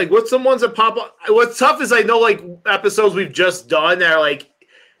don't know, like what's some ones that pop up? What's tough is I know like episodes we've just done that are like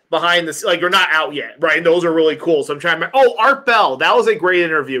behind the like are not out yet, right? Those are really cool. So I'm trying to Art Bell. That was a great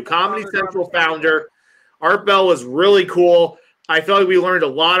interview. Comedy Central founder. Art Bell was really cool. I felt like we learned a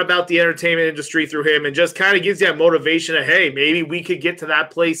lot about the entertainment industry through him, and just kind of gives you that motivation of, hey, maybe we could get to that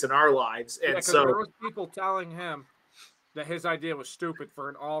place in our lives. And yeah, so there was people telling him that his idea was stupid for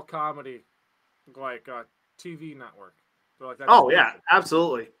an all comedy like TV network. So, like, yeah,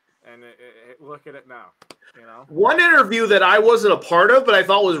 absolutely. And look at it now. You know, one interview that I wasn't a part of, but I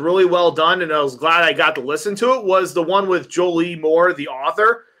thought was really well done, and I was glad I got to listen to it, was the one with Jolie Moore, the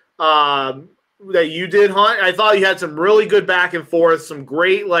author. That you did, Hunt. I thought you had some really good back and forth, some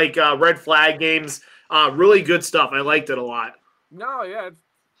great like red flag games, really good stuff. I liked it a lot. No, yeah,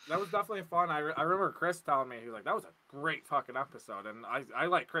 that was definitely fun. I remember Chris telling me, he was like, that was a great fucking episode. And I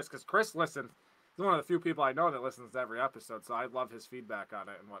like Chris because Chris listens. He's one of the few people I know that listens to every episode, so I love his feedback on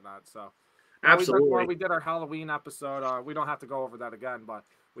it and whatnot. So absolutely, we did our Halloween episode. We don't have to go over that again, but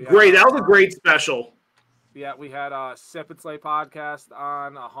great. That was a great special. Yeah, we had a Sip and Slay podcast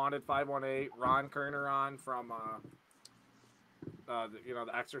on, a Haunted 518, Ron Kerner on from, the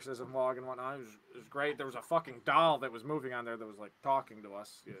Exorcism vlog and whatnot. It was great. There was a fucking doll that was moving on there that was, like, talking to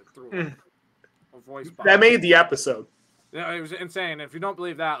us through a voice box. That made the episode. Yeah, it was insane. If you don't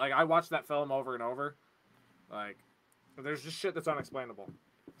believe that, like, I watched that film over and over. Like, there's just shit that's unexplainable.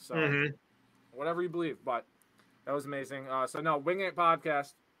 So, whatever you believe, but that was amazing. Winging It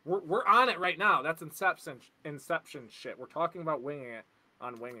podcast. We're on it right now. That's Inception shit. We're talking about Winging It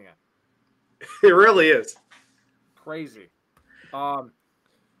on Winging It. It really is. Crazy.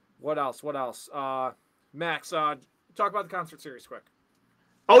 What else? Max, talk about the concert series quick.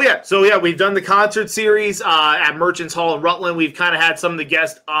 Oh, yeah. So, yeah, we've done the concert series at Merchants Hall in Rutland. We've kind of had some of the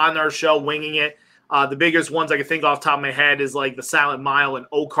guests on our show Winging It. The biggest ones I can think off the top of my head is like the Silent Mile and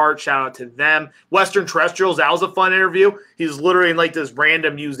Oakheart. Shout out to them. Western Terrestrials, that was a fun interview. He's literally in like this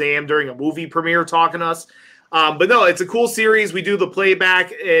random museum during a movie premiere talking to us. But no, it's a cool series. We do the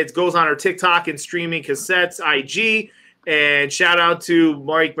playback. It goes on our TikTok and streaming cassettes, IG. And shout out to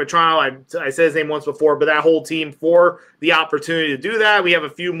Mike Matrano. I said his name once before, but that whole team for the opportunity to do that. We have a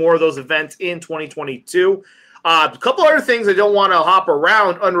few more of those events in 2022. A couple other things I don't want to hop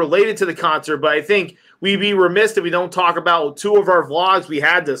around unrelated to the concert, but I think we'd be remiss if we don't talk about two of our vlogs we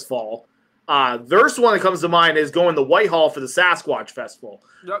had this fall. The first one that comes to mind is going to Whitehall for the Sasquatch Festival.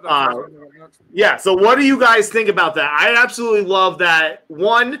 Yeah, so what do you guys think about that? I absolutely love that.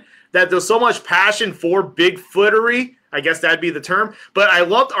 One, that there's so much passion for Bigfootery. I guess that'd be the term. But I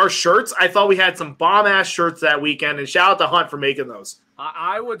loved our shirts. I thought we had some bomb-ass shirts that weekend, and shout out to Hunt for making those.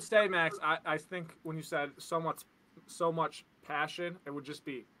 I would say, Max, I think when you said so much passion, it would just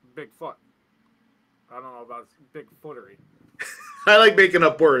be Bigfoot. I don't know about Bigfootery. I like making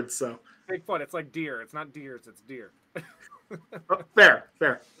up words, so. Bigfoot, it's like deer. It's not deers, it's deer. Fair.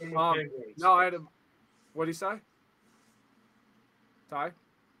 No, I had a... What'd he say? Ty?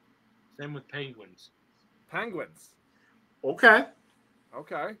 Same with penguins. Penguins. Okay.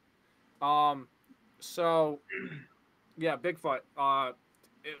 So... Yeah, Bigfoot.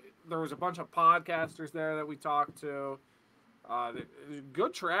 There was a bunch of podcasters there that we talked to.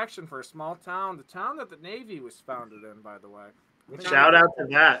 Good traction for a small town. The town that the Navy was founded in, by the way. Shout out to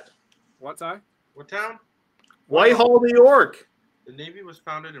that. What, Ty? What town? Whitehall, New York. The Navy was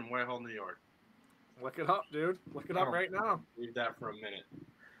founded in Whitehall, New York. Look it up, dude. Look it up right now. Leave that for a minute.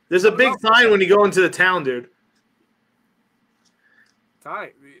 There's a big sign when you go into the town, dude.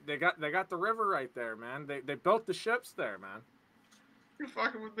 Ty, they got the river right there, man. They built the ships there, man. You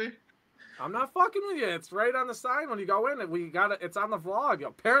fucking with me? I'm not fucking with you. It's right on the sign when you go in. We got it. It's on the vlog.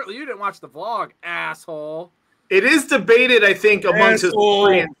 Apparently, you didn't watch the vlog, asshole. It is debated, I think, amongst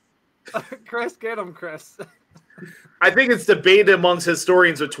historians. Chris, get him, Chris. I think it's debated amongst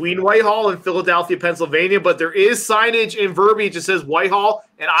historians between Whitehall and Philadelphia, Pennsylvania, but there is signage and verbiage that says Whitehall,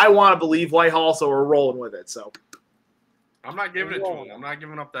 and I want to believe Whitehall, so we're rolling with it. So I'm not giving it to him. I'm not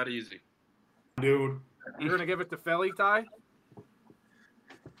giving up that easy. Dude. You're going to give it to Philly, Ty?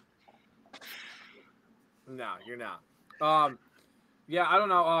 No, you're not. Yeah, I don't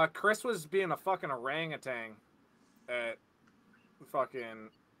know. Chris was being a fucking orangutan at fucking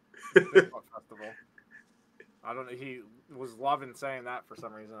Bigfoot Festival. I don't know. He was loving saying that for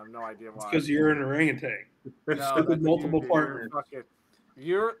some reason. I have no idea why. Because you're an orangutan. No, With multiple partners.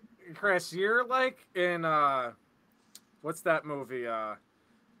 You're Chris. You're like in what's that movie?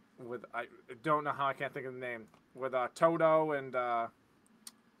 With I don't know how I can't think of the name. With Toto and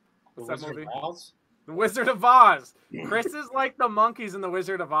what's that movie? The Wizard of Oz. Chris is like the monkeys in the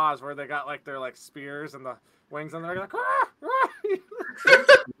Wizard of Oz, where they got like their like spears and the wings, and they're like,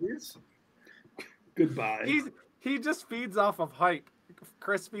 Goodbye. He just feeds off of hype.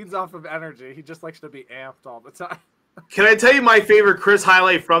 Chris feeds off of energy. He just likes to be amped all the time. can I tell you my favorite Chris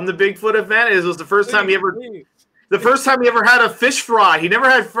highlight from the Bigfoot event? It was the first time he ever had a fish fry. He never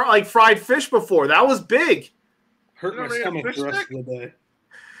had fried fish before. That was big. Hurt my stomach the rest of the day.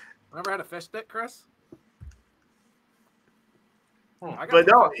 Never had a fish stick, Chris? But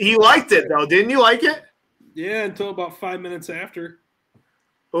no, he liked it though. Didn't you like it? Yeah, until about 5 minutes after.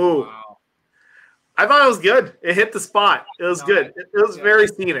 Oh, wow. I thought it was good. It hit the spot. It was good. It was very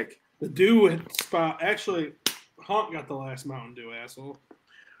scenic. The dew hit the spot. Actually, Hunt got the last Mountain Dew, asshole.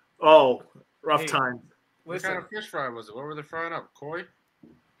 Oh, rough time. What kind of fish fry was it? What were they frying up? Koi?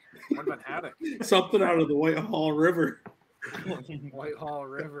 What about haddock? Something out of the Whitehall River. Whitehall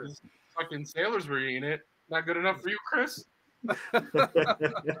River. Fucking sailors were eating it. Not good enough for you, Chris?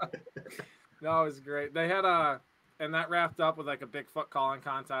 No, it was great. They had and that wrapped up with like a Bigfoot calling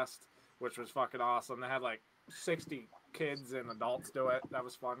contest, which was fucking awesome. They had like 60 kids and adults do it. That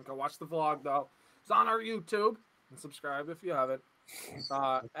was fun. Go watch the vlog though. It's on our YouTube, and subscribe if you haven't.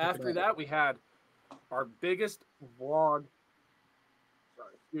 After that, we had our biggest vlog.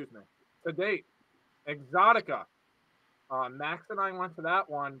 Sorry, excuse me. To date, Exotica. Max and I went to that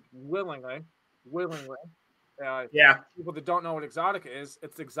one willingly. Yeah. People that don't know what Exotica is,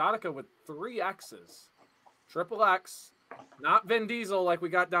 it's Exotica with 3 X's. Triple X, not Vin Diesel like we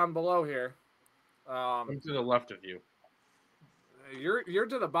got down below here. I'm to the left of you. You're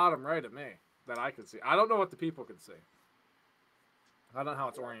to the bottom right of me that I can see. I don't know what the people can see. I don't know how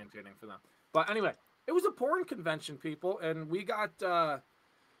it's orientating for them. But anyway, it was a porn convention, people, and we got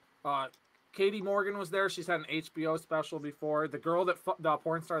Katie Morgan was there. She's had an HBO special before. The girl the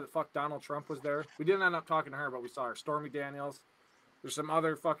porn star that fucked Donald Trump was there. We didn't end up talking to her, but we saw her. Stormy Daniels. There's some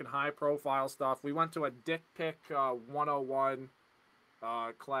other fucking high-profile stuff. We went to a Dick Pic 101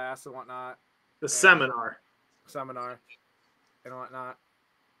 class and whatnot. Seminar and whatnot.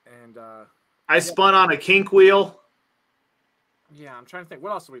 And I spun on a kink wheel. Yeah, I'm trying to think.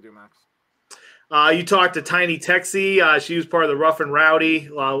 What else did we do, Max? You talked to Tiny Texie. She was part of the Rough and Rowdy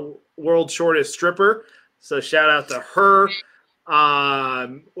World's Shortest Stripper. So shout out to her.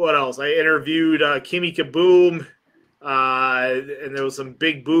 What else? I interviewed Kimmy Kaboom. And there was some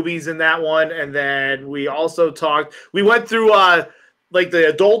big boobies in that one. And then we also we went through like the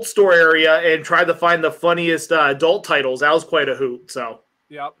adult store area and tried to find the funniest adult titles. That was quite a hoot. So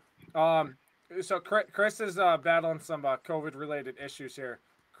yep. So Chris is battling some COVID related issues here.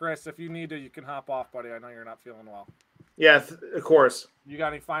 Chris, if you need to, you can hop off, buddy. I know you're not feeling well. Yeah, of course. You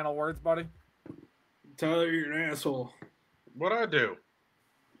got any final words, buddy? Tyler, you're an asshole. What'd I do?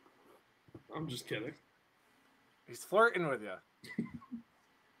 I'm just kidding. He's flirting with you.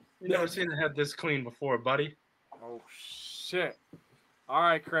 You never seen a head this clean before, buddy. Oh, shit. All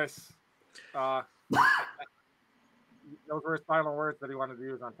right, Chris. Those were his final words that he wanted to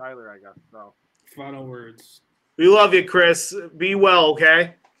use on Tyler, I guess. So. Final words. We love you, Chris. Be well,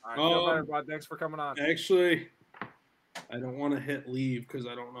 okay? All right, feel better, bud. Thanks for coming on. Actually, I don't want to hit leave because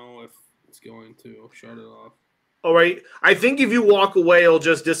I don't know if it's going to shut it off. All right. I think if you walk away, it'll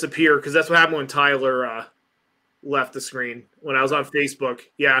just disappear because that's what happened when Tyler left the screen when I was on Facebook.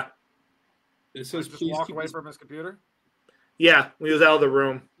 Yeah. It says just walk away from his computer? Yeah, he was out of the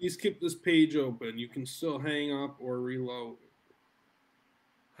room. Please keep this page open. You can still hang up or reload.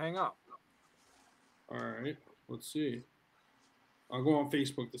 Hang up. All right. Let's see. I'll go on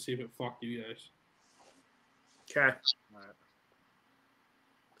Facebook to see if it fucked you guys. Okay.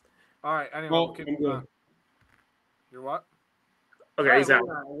 All right. Anyway, well, I'm good. You're what? Okay, he's out.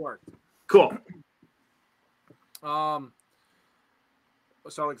 It worked. Cool.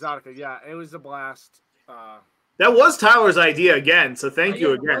 So Exotica, yeah, it was a blast. That was Tyler's idea again, so thank you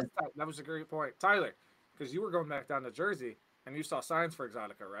Yeah, again. that was a great point, Tyler, because you were going back down to Jersey and you saw signs for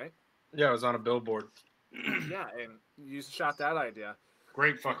Exotica, right? Yeah, it was on a billboard. Yeah, and you shot that idea.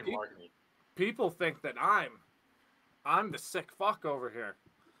 Great fucking marketing. People think that I'm the sick fuck over here.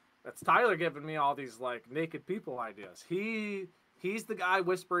 That's Tyler giving me all these like naked people ideas. He's the guy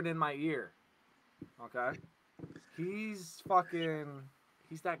whispering in my ear. Okay? He's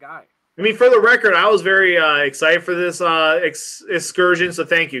that guy. I mean, for the record, I was very excited for this excursion, so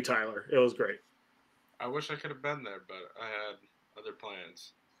thank you, Tyler. It was great. I wish I could have been there, but I had other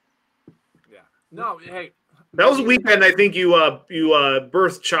plans. Yeah. No, hey. That was a weekend. I think you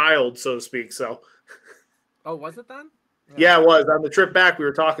birthed child, so to speak. So. Oh, was it then? Yeah, it was. On the trip back, we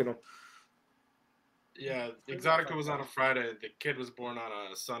were talking to him. Yeah, Exotica was on a Friday. The kid was born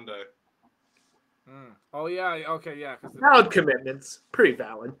on a Sunday. Oh yeah, okay, yeah. Valid commitments, pretty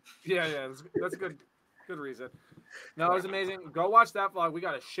valid. Yeah, that's a good reason. No, it was amazing. Go watch that vlog. We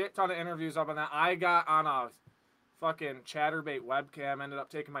got a shit ton of interviews up on that. I got on a fucking Chatterbait webcam. Ended up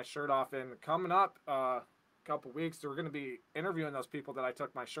taking my shirt off. And coming up couple weeks, we're going to be interviewing those people that I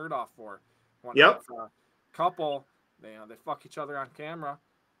took my shirt off for. Yep. Couple, they fuck each other on camera.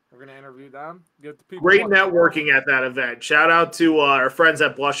 We're going to interview them. Get the people. Great networking at that event. Shout out to our friends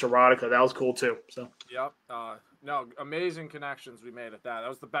at Blush Erotica. That was cool too. So. Yep. No, amazing connections we made at that. That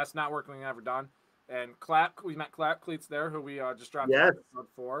was the best networking we've ever done. And we met Clap Cleats there, who we just dropped episode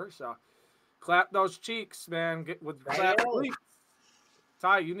 4. So clap those cheeks, man. Get with Clap Cleats.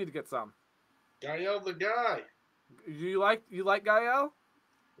 Ty, you need to get some. Gael the guy. You like Gael?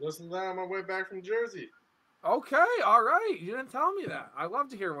 Listen to that on my way back from Jersey. Okay, all right. You didn't tell me that. I love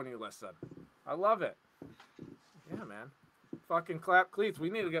to hear when you listen. I love it. Yeah, man. Fucking Clap Cleats.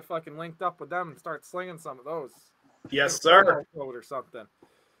 We need to get fucking linked up with them and start slinging some of those. Yes, sir. Or something.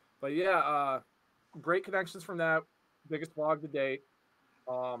 But yeah, great connections from that. Biggest vlog to date.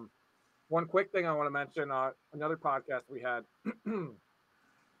 One quick thing I want to mention. Another podcast we had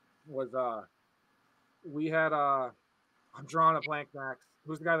was I'm drawing a blank, Max.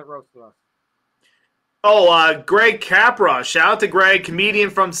 Who's the guy that roasted us? Oh, Greg Capra. Shout out to Greg, comedian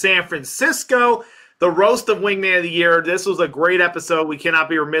from San Francisco. The roast of Wingman of the Year. This was a great episode. We cannot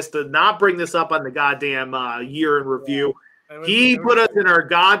be remiss to not bring this up on the goddamn year in review. Yeah. He put us in our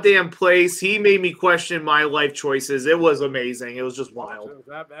goddamn place. He made me question my life choices. It was amazing. It was just wild. Was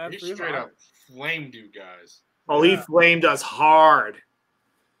that bad? He straight up flamed you guys. Oh, yeah. He flamed us hard.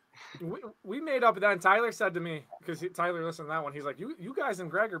 We made up that, and Tyler said to me, because Tyler listened to that one, he's like, you guys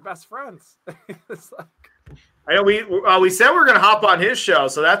and Greg are best friends. It's like, I know we said we were going to hop on his show,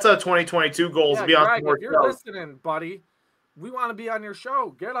 so that's a 2022 goal to be on Greg, more if you're shows. Listening, buddy, we want to be on your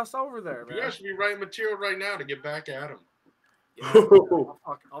show. Get us over there, man. You guys should be writing material right now to get back at him. Yeah,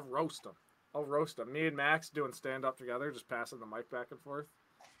 I'll roast him. I'll roast him. Me and Max doing stand-up together, just passing the mic back and forth.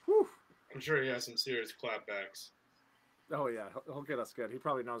 Whew. I'm sure he has some serious clapbacks. Oh, yeah. He'll get us good. He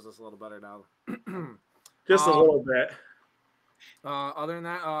probably knows us a little better now. Just a little bit. Other than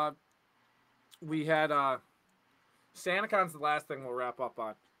that, we had SantaCon's the last thing we'll wrap up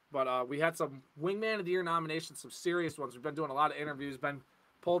on. But we had some Wingman of the Year nominations, some serious ones. We've been doing a lot of interviews. Been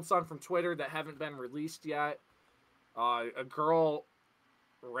pulled some from Twitter that haven't been released yet. A girl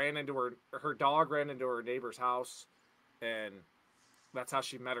ran into her dog ran into her neighbor's house, and that's how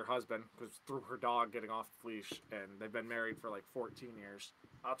she met her husband, was through her dog getting off the leash, and they've been married for like 14 years.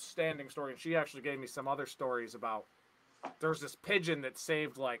 Outstanding story. And she actually gave me some other stories about there's this pigeon that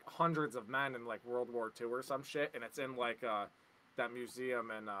saved like hundreds of men in like World War II or some shit, and it's in like that museum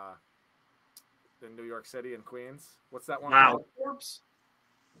in New York City in Queens. What's that one? Wow. Corpse?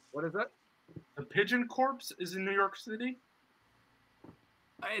 What is it? The pigeon corpse is in New York City?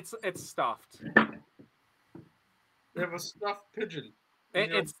 It's stuffed. They have a stuffed pigeon.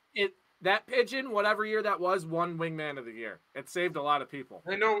 That pigeon, whatever year that was, won Wingman of the Year. It saved a lot of people.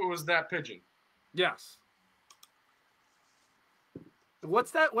 I know it was that pigeon. Yes.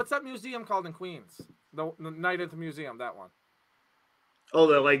 What's that museum called in Queens? The Night at the Museum, that one. Oh,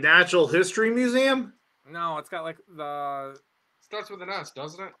 the like Natural History Museum? No, it's got like the starts with an S,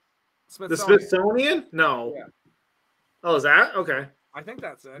 doesn't it? The Smithsonian? No. Yeah. Oh, is that? Okay. I think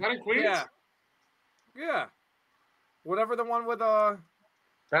that's it. Not in Queens? Yeah. Whatever the one with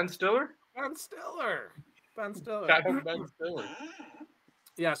Ben Stiller? Ben Stiller. Ben Stiller.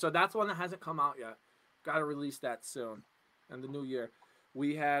 Yeah, so that's one that hasn't come out yet. Got to release that soon in the new year.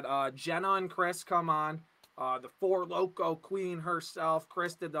 We had Jenna and Chris come on. The Four Loco Queen herself.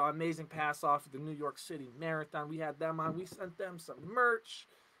 Chris did the amazing pass off at the New York City Marathon. We had them on. We sent them some merch.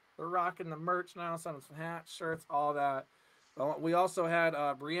 They're rocking the merch now, sending some hats, shirts, all that. We also had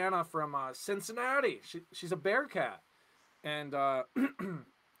Brianna from Cincinnati. She's a Bearcat, and we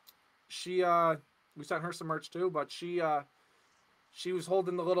sent her some merch too. But she was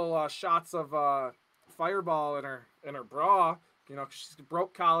holding the little shots of Fireball in her bra. You know, 'cause she's a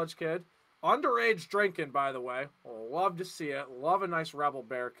broke college kid, underage drinking, by the way. Love to see it. Love a nice rebel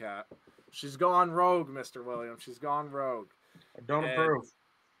Bearcat. She's gone rogue, Mr. Williams. She's gone rogue. I don't approve.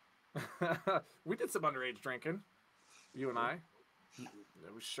 We did some underage drinking, you and I.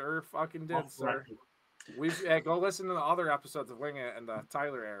 We sure fucking did, sir. Go listen to the other episodes of Wing It and the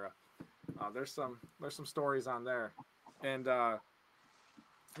Tyler era. There's some stories on there, and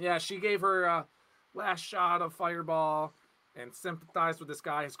yeah, she gave her last shot of Fireball and sympathized with this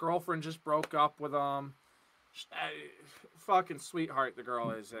guy. His girlfriend just broke up with him. Fucking sweetheart, the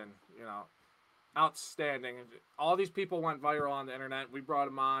girl is, and you know, outstanding. All these people went viral on the internet. We brought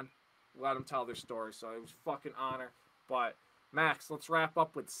them on, let them tell their story. So it was fucking honor. But Max, let's wrap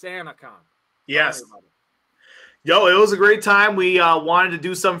up with SantaCon. Yes. Yo, it was a great time. We wanted to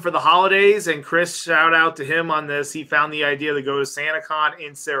do something for the holidays, and Chris, shout out to him on this. He found the idea to go to SantaCon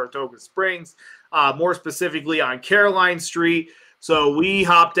in Saratoga Springs, more specifically on Caroline Street. So we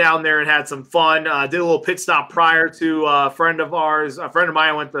hopped down there and had some fun. Did a little pit stop prior to a friend of mine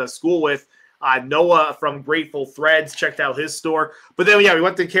I went to school with, Noah from Grateful Threads. Checked out his store. But then, yeah, we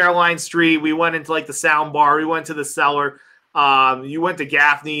went to Caroline Street. We went into like the Sound Bar. We went to the Cellar. You went to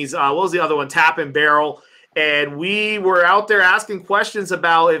Gaffney's. What was the other one? Tap and Barrel. And we were out there asking questions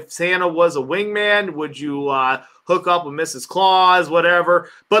about if Santa was a wingman. Would you hook up with Mrs. Claus, whatever.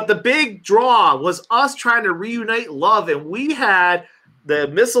 But the big draw was us trying to reunite love. And we had the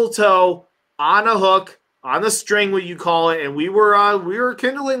mistletoe on a hook, on the string, what you call it. And we were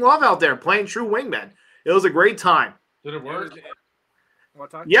kindling love out there, playing true wingmen. It was a great time. Did it work?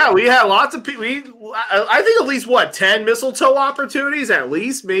 What time? Yeah, we had lots of people. I think at least, 10 mistletoe opportunities at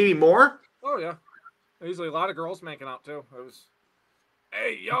least, maybe more. Oh, yeah. Usually a lot of girls making out, too. It was,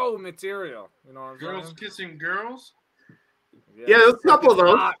 hey, yo, material. You know what I'm Girls saying? kissing girls? Yeah, there's a couple of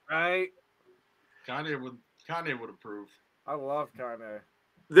those. Hot, right? Kanye would approve. I love Kanye.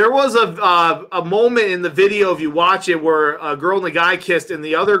 There was a moment in the video, if you watch it, where a girl and a guy kissed, and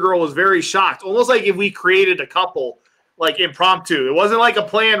the other girl was very shocked. Almost like if we created a couple, like impromptu. It wasn't like a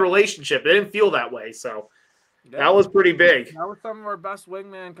planned relationship. It didn't feel that way, so that was pretty big. That was some of our best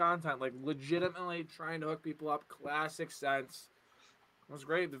wingman content, like legitimately trying to hook people up. Classic sense. It was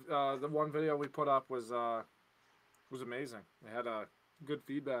great. The one video we put up was amazing. It had good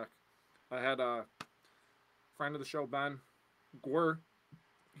feedback. I had a friend of the show, Ben Gore.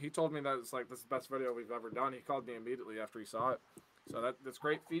 He told me that it's like this is the best video we've ever done. He called me immediately after he saw it. So that's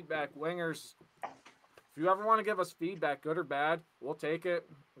great feedback. Wingers, if you ever want to give us feedback, good or bad, we'll take it.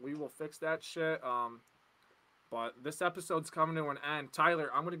 We will fix that shit. But this episode's coming to an end. Tyler,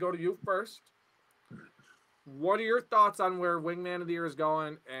 I'm going to go to you first. What are your thoughts on where Wingman of the Year is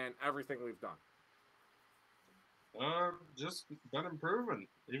going and everything we've done? Just been improving,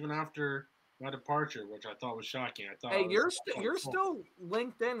 even after my departure, which I thought was shocking. Hey, you're still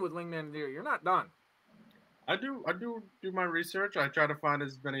linked in with Wingman of the Year. You're not done. I do my research. I try to find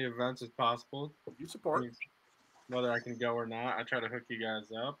as many events as possible. You support. Whether I can go or not, I try to hook you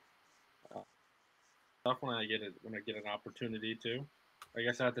guys up. When I get an opportunity to. I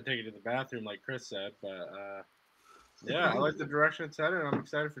guess I have to take it to the bathroom, like Chris said. But yeah, I like the direction it's headed. I'm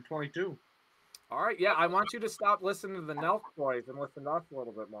excited for 22. All right, yeah, I want you to stop listening to the Nelk boys and listen to us a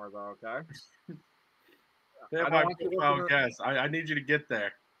little bit more, though. Okay. I need you to get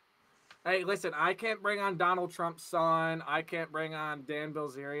there. Hey, listen, I can't bring on Donald Trump's son. I can't bring on Dan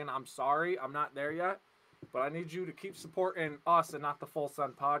Bilzerian. I'm sorry, I'm not there yet. But I need you to keep supporting us and not the Full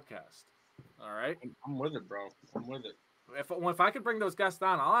Sun podcast. All right? I'm with it, bro. I'm with it. If I could bring those guests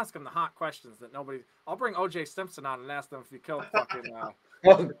on, I'll ask them the hot questions that nobody. I'll bring O.J. Simpson on and ask them if he killed fucking.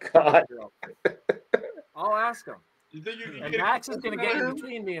 Oh God! I'll ask him. You think you can and Max is gonna get in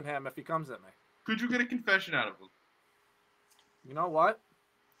between me and him if he comes at me. Could you get a confession out of him? You know what?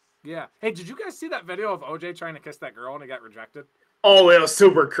 Yeah. Hey, did you guys see that video of O.J. trying to kiss that girl and he got rejected? Oh, it was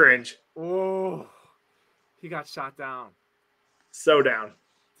super cringe. Oh, he got shot down. So down.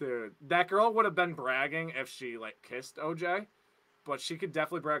 Dude, that girl would have been bragging if she like kissed OJ, but she could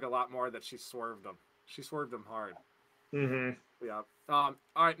definitely brag a lot more that she swerved him. She swerved him hard. Mm-hmm. Yeah. All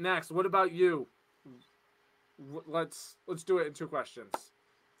right. Next, what about you? Let's do it in two questions.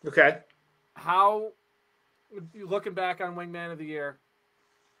 Okay. How, looking back on Wingman of the Year,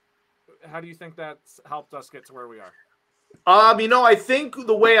 how do you think that's helped us get to where we are? I think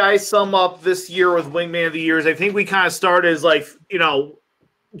the way I sum up this year with Wingman of the Year is I think we kind of started as like,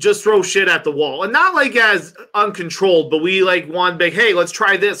 just throw shit at the wall, and not like as uncontrolled, but we like want big. Hey, let's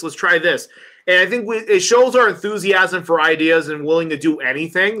try this. Let's try this. And I think it shows our enthusiasm for ideas and willing to do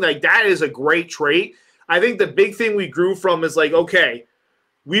anything. Like that is a great trait. I think the big thing we grew from is like, okay,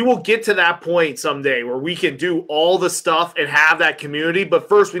 we will get to that point someday where we can do all the stuff and have that community. But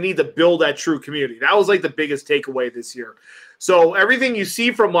first, we need to build that true community. That was like the biggest takeaway this year. So everything you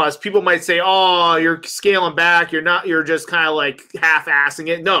see from us, people might say, oh, you're scaling back. You're just kind of like half-assing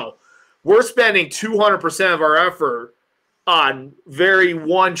it. No, we're spending 200% of our effort on very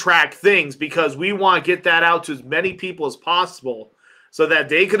one-track things because we want to get that out to as many people as possible so that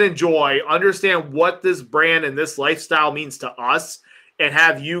they can enjoy, understand what this brand and this lifestyle means to us, and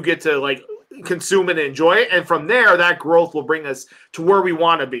have you get to like consume it and enjoy it. And from there, that growth will bring us to where we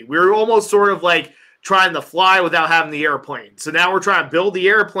want to be. We're almost sort of like trying to fly without having the airplane. So now we're trying to build the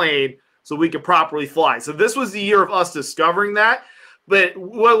airplane so we can properly fly. So this was the year of us discovering that. But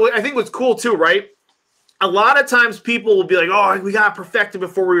what I think what's cool too, right? A lot of times people will be like, oh, we got to perfect it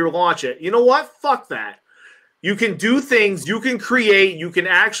before we launch it. You know what? Fuck that. You can do things, you can create, you can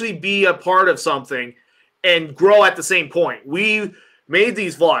actually be a part of something and grow at the same point. We made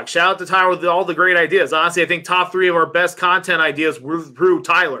these vlogs. Shout out to Tyler with all the great ideas. Honestly, I think top 3 of our best content ideas were through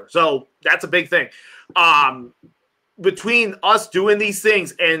Tyler. So that's a big thing. Between us doing these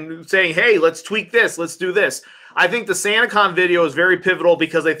things and saying, hey, let's tweak this, let's do this. I think the SantaCon video is very pivotal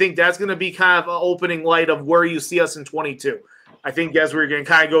because I think that's going to be kind of an opening light of where you see us in 22. I think as we're going to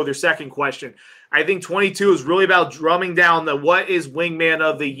kind of go with your second question, I think 22 is really about drumming down the what is Wingman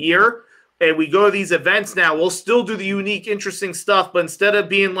of the Year. And we go to these events now, we'll still do the unique, interesting stuff, but instead of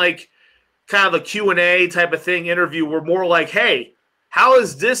being like kind of a Q&A type of thing interview, we're more like, hey, how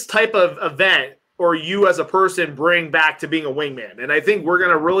is this type of event or you as a person bring back to being a wingman? And I think we're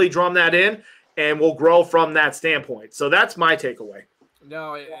going to really drum that in, and we'll grow from that standpoint. So that's my takeaway.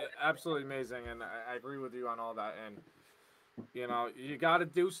 No, absolutely amazing, and I agree with you on all that. And, you know, you got to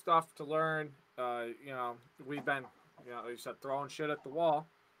do stuff to learn. You know, we've been, you know, like you said, throwing shit at the wall.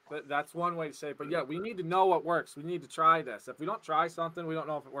 But that's one way to say it. But, yeah, we need to know what works. We need to try this. If we don't try something, we don't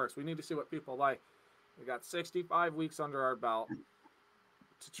know if it works. We need to see what people like. We got 65 weeks under our belt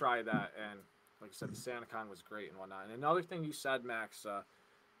to try that. And, like you said, the SantaCon was great and whatnot. And another thing you said, Max,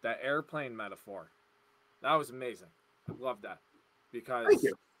 that airplane metaphor, that was amazing. I love that. Because thank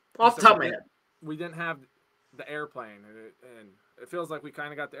you. Off the top of my head, we didn't have the airplane. And it feels like we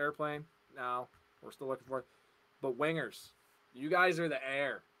kind of got the airplane now. We're still looking for it. But wingers, you guys are the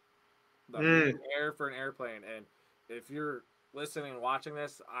air. The air for an airplane. And if you're listening and watching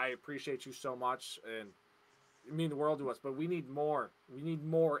this, I appreciate you so much, and you mean the world to us. But we need more. We need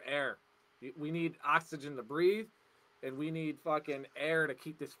more air. We need oxygen to breathe, and we need fucking air to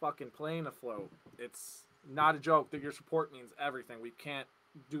keep this fucking plane afloat. It's not a joke that your support means everything. We can't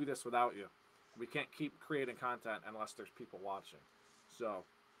do this without you. We can't keep creating content unless there's people watching. So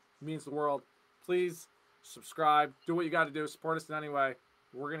it means the world. Please subscribe. Do what you got to do. Support us in any way.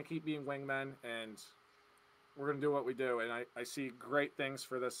 We're going to keep being wingmen, and we're going to do what we do. And I see great things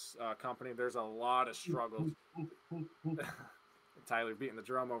for this company. There's a lot of struggles. Tyler beating the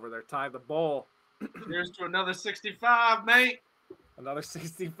drum over there. Ty the Bull. Here's to another 65, mate. Another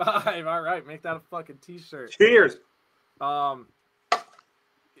 65. All right, make that a fucking t-shirt. Cheers.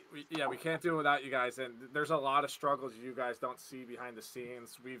 We can't do it without you guys. And there's a lot of struggles you guys don't see behind the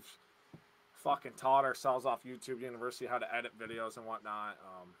scenes. We've fucking taught ourselves off YouTube University how to edit videos and whatnot.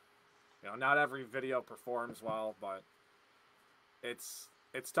 You know, not every video performs well, but it's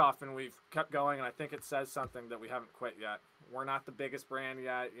tough, and we've kept going, and I think it says something that we haven't quit yet. We're not the biggest brand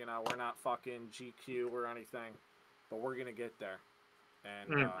yet, you know, we're not fucking GQ or anything, but we're going to get there.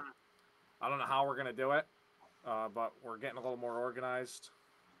 And I don't know how we're going to do it, but we're getting a little more organized.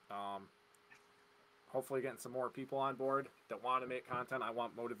 Hopefully getting some more people on board that want to make content. I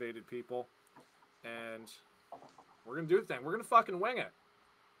want motivated people. And we're going to do the thing. We're going to fucking wing it.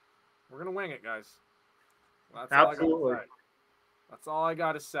 We're going to wing it, guys. That's absolutely. That's all I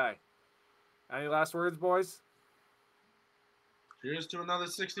got to say. Any last words, boys? Here's to another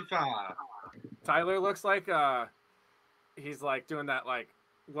 65. Tyler looks like he's like doing that like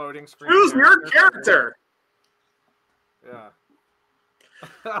loading screen. Who's your character? Yeah.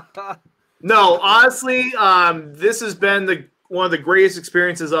 No, honestly, this has been one of the greatest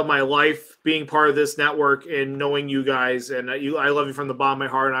experiences of my life, being part of this network and knowing you guys. And I love you from the bottom of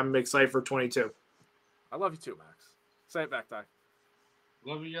my heart, and I'm excited for 22. I love you too, Max. Say it back, Ty.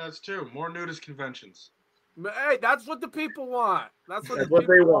 Love you guys too. More nudist conventions. Hey, that's what the people want. That's what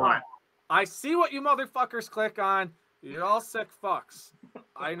they want. I see what you motherfuckers click on. You're all sick fucks.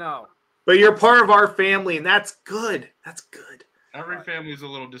 I know. But you're part of our family, and that's good. That's good. Every family's a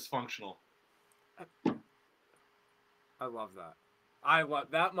little dysfunctional. I love that. I love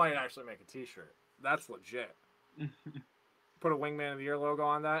that. Might actually make a T-shirt. That's legit. Put a Wingman of the Year logo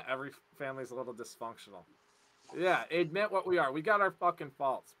on that. Every family's a little dysfunctional. Yeah, admit what we are. We got our fucking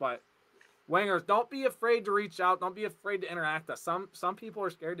faults, but Wingers, don't be afraid to reach out. Don't be afraid to interact with us. Some people are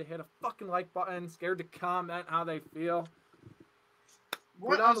scared to hit a fucking like button, scared to comment how they feel.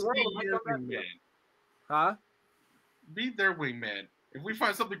 What Put on else the world, be might your come back to you. wingman? Huh? Be their wingman. If we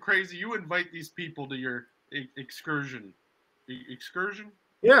find something crazy, you invite these people to your excursion. Excursion?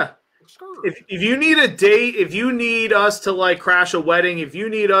 Yeah. Screw. If you need a date, if you need us to like crash a wedding, if you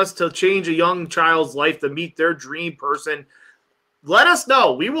need us to change a young child's life to meet their dream person, let us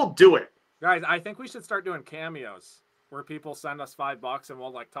know. We will do it. Guys, I think we should start doing cameos where people send us $5 and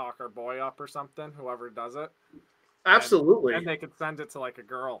we'll like talk our boy up or something, whoever does it. Absolutely. And they could send it to like a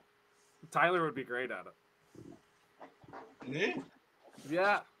girl. Tyler would be great at it. Yeah.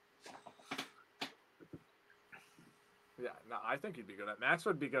 Yeah. Yeah, no, I think you'd be good at it. Max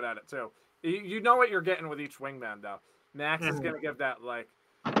would be good at it too. You know what you're getting with each wingman though. Max is gonna give that like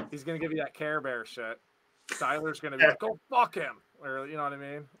he's gonna give you that Care Bear shit. Tyler's gonna be like, go fuck him. Or you know what I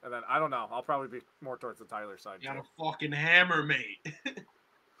mean? And then I don't know. I'll probably be more towards the Tyler side. You got a fucking hammer, mate.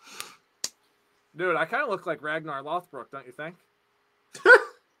 Dude, I kinda look like Ragnar Lothbrok, don't you think?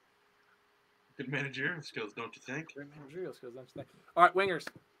 Good managerial skills, don't you think? Great managerial skills, don't you think? Alright, Wingers.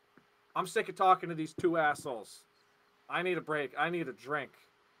 I'm sick of talking to these two assholes. I need a break. I need a drink.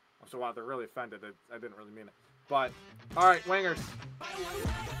 So wow, they're really offended. I didn't really mean it. But, all right, Wingers.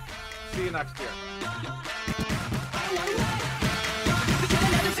 See you next year.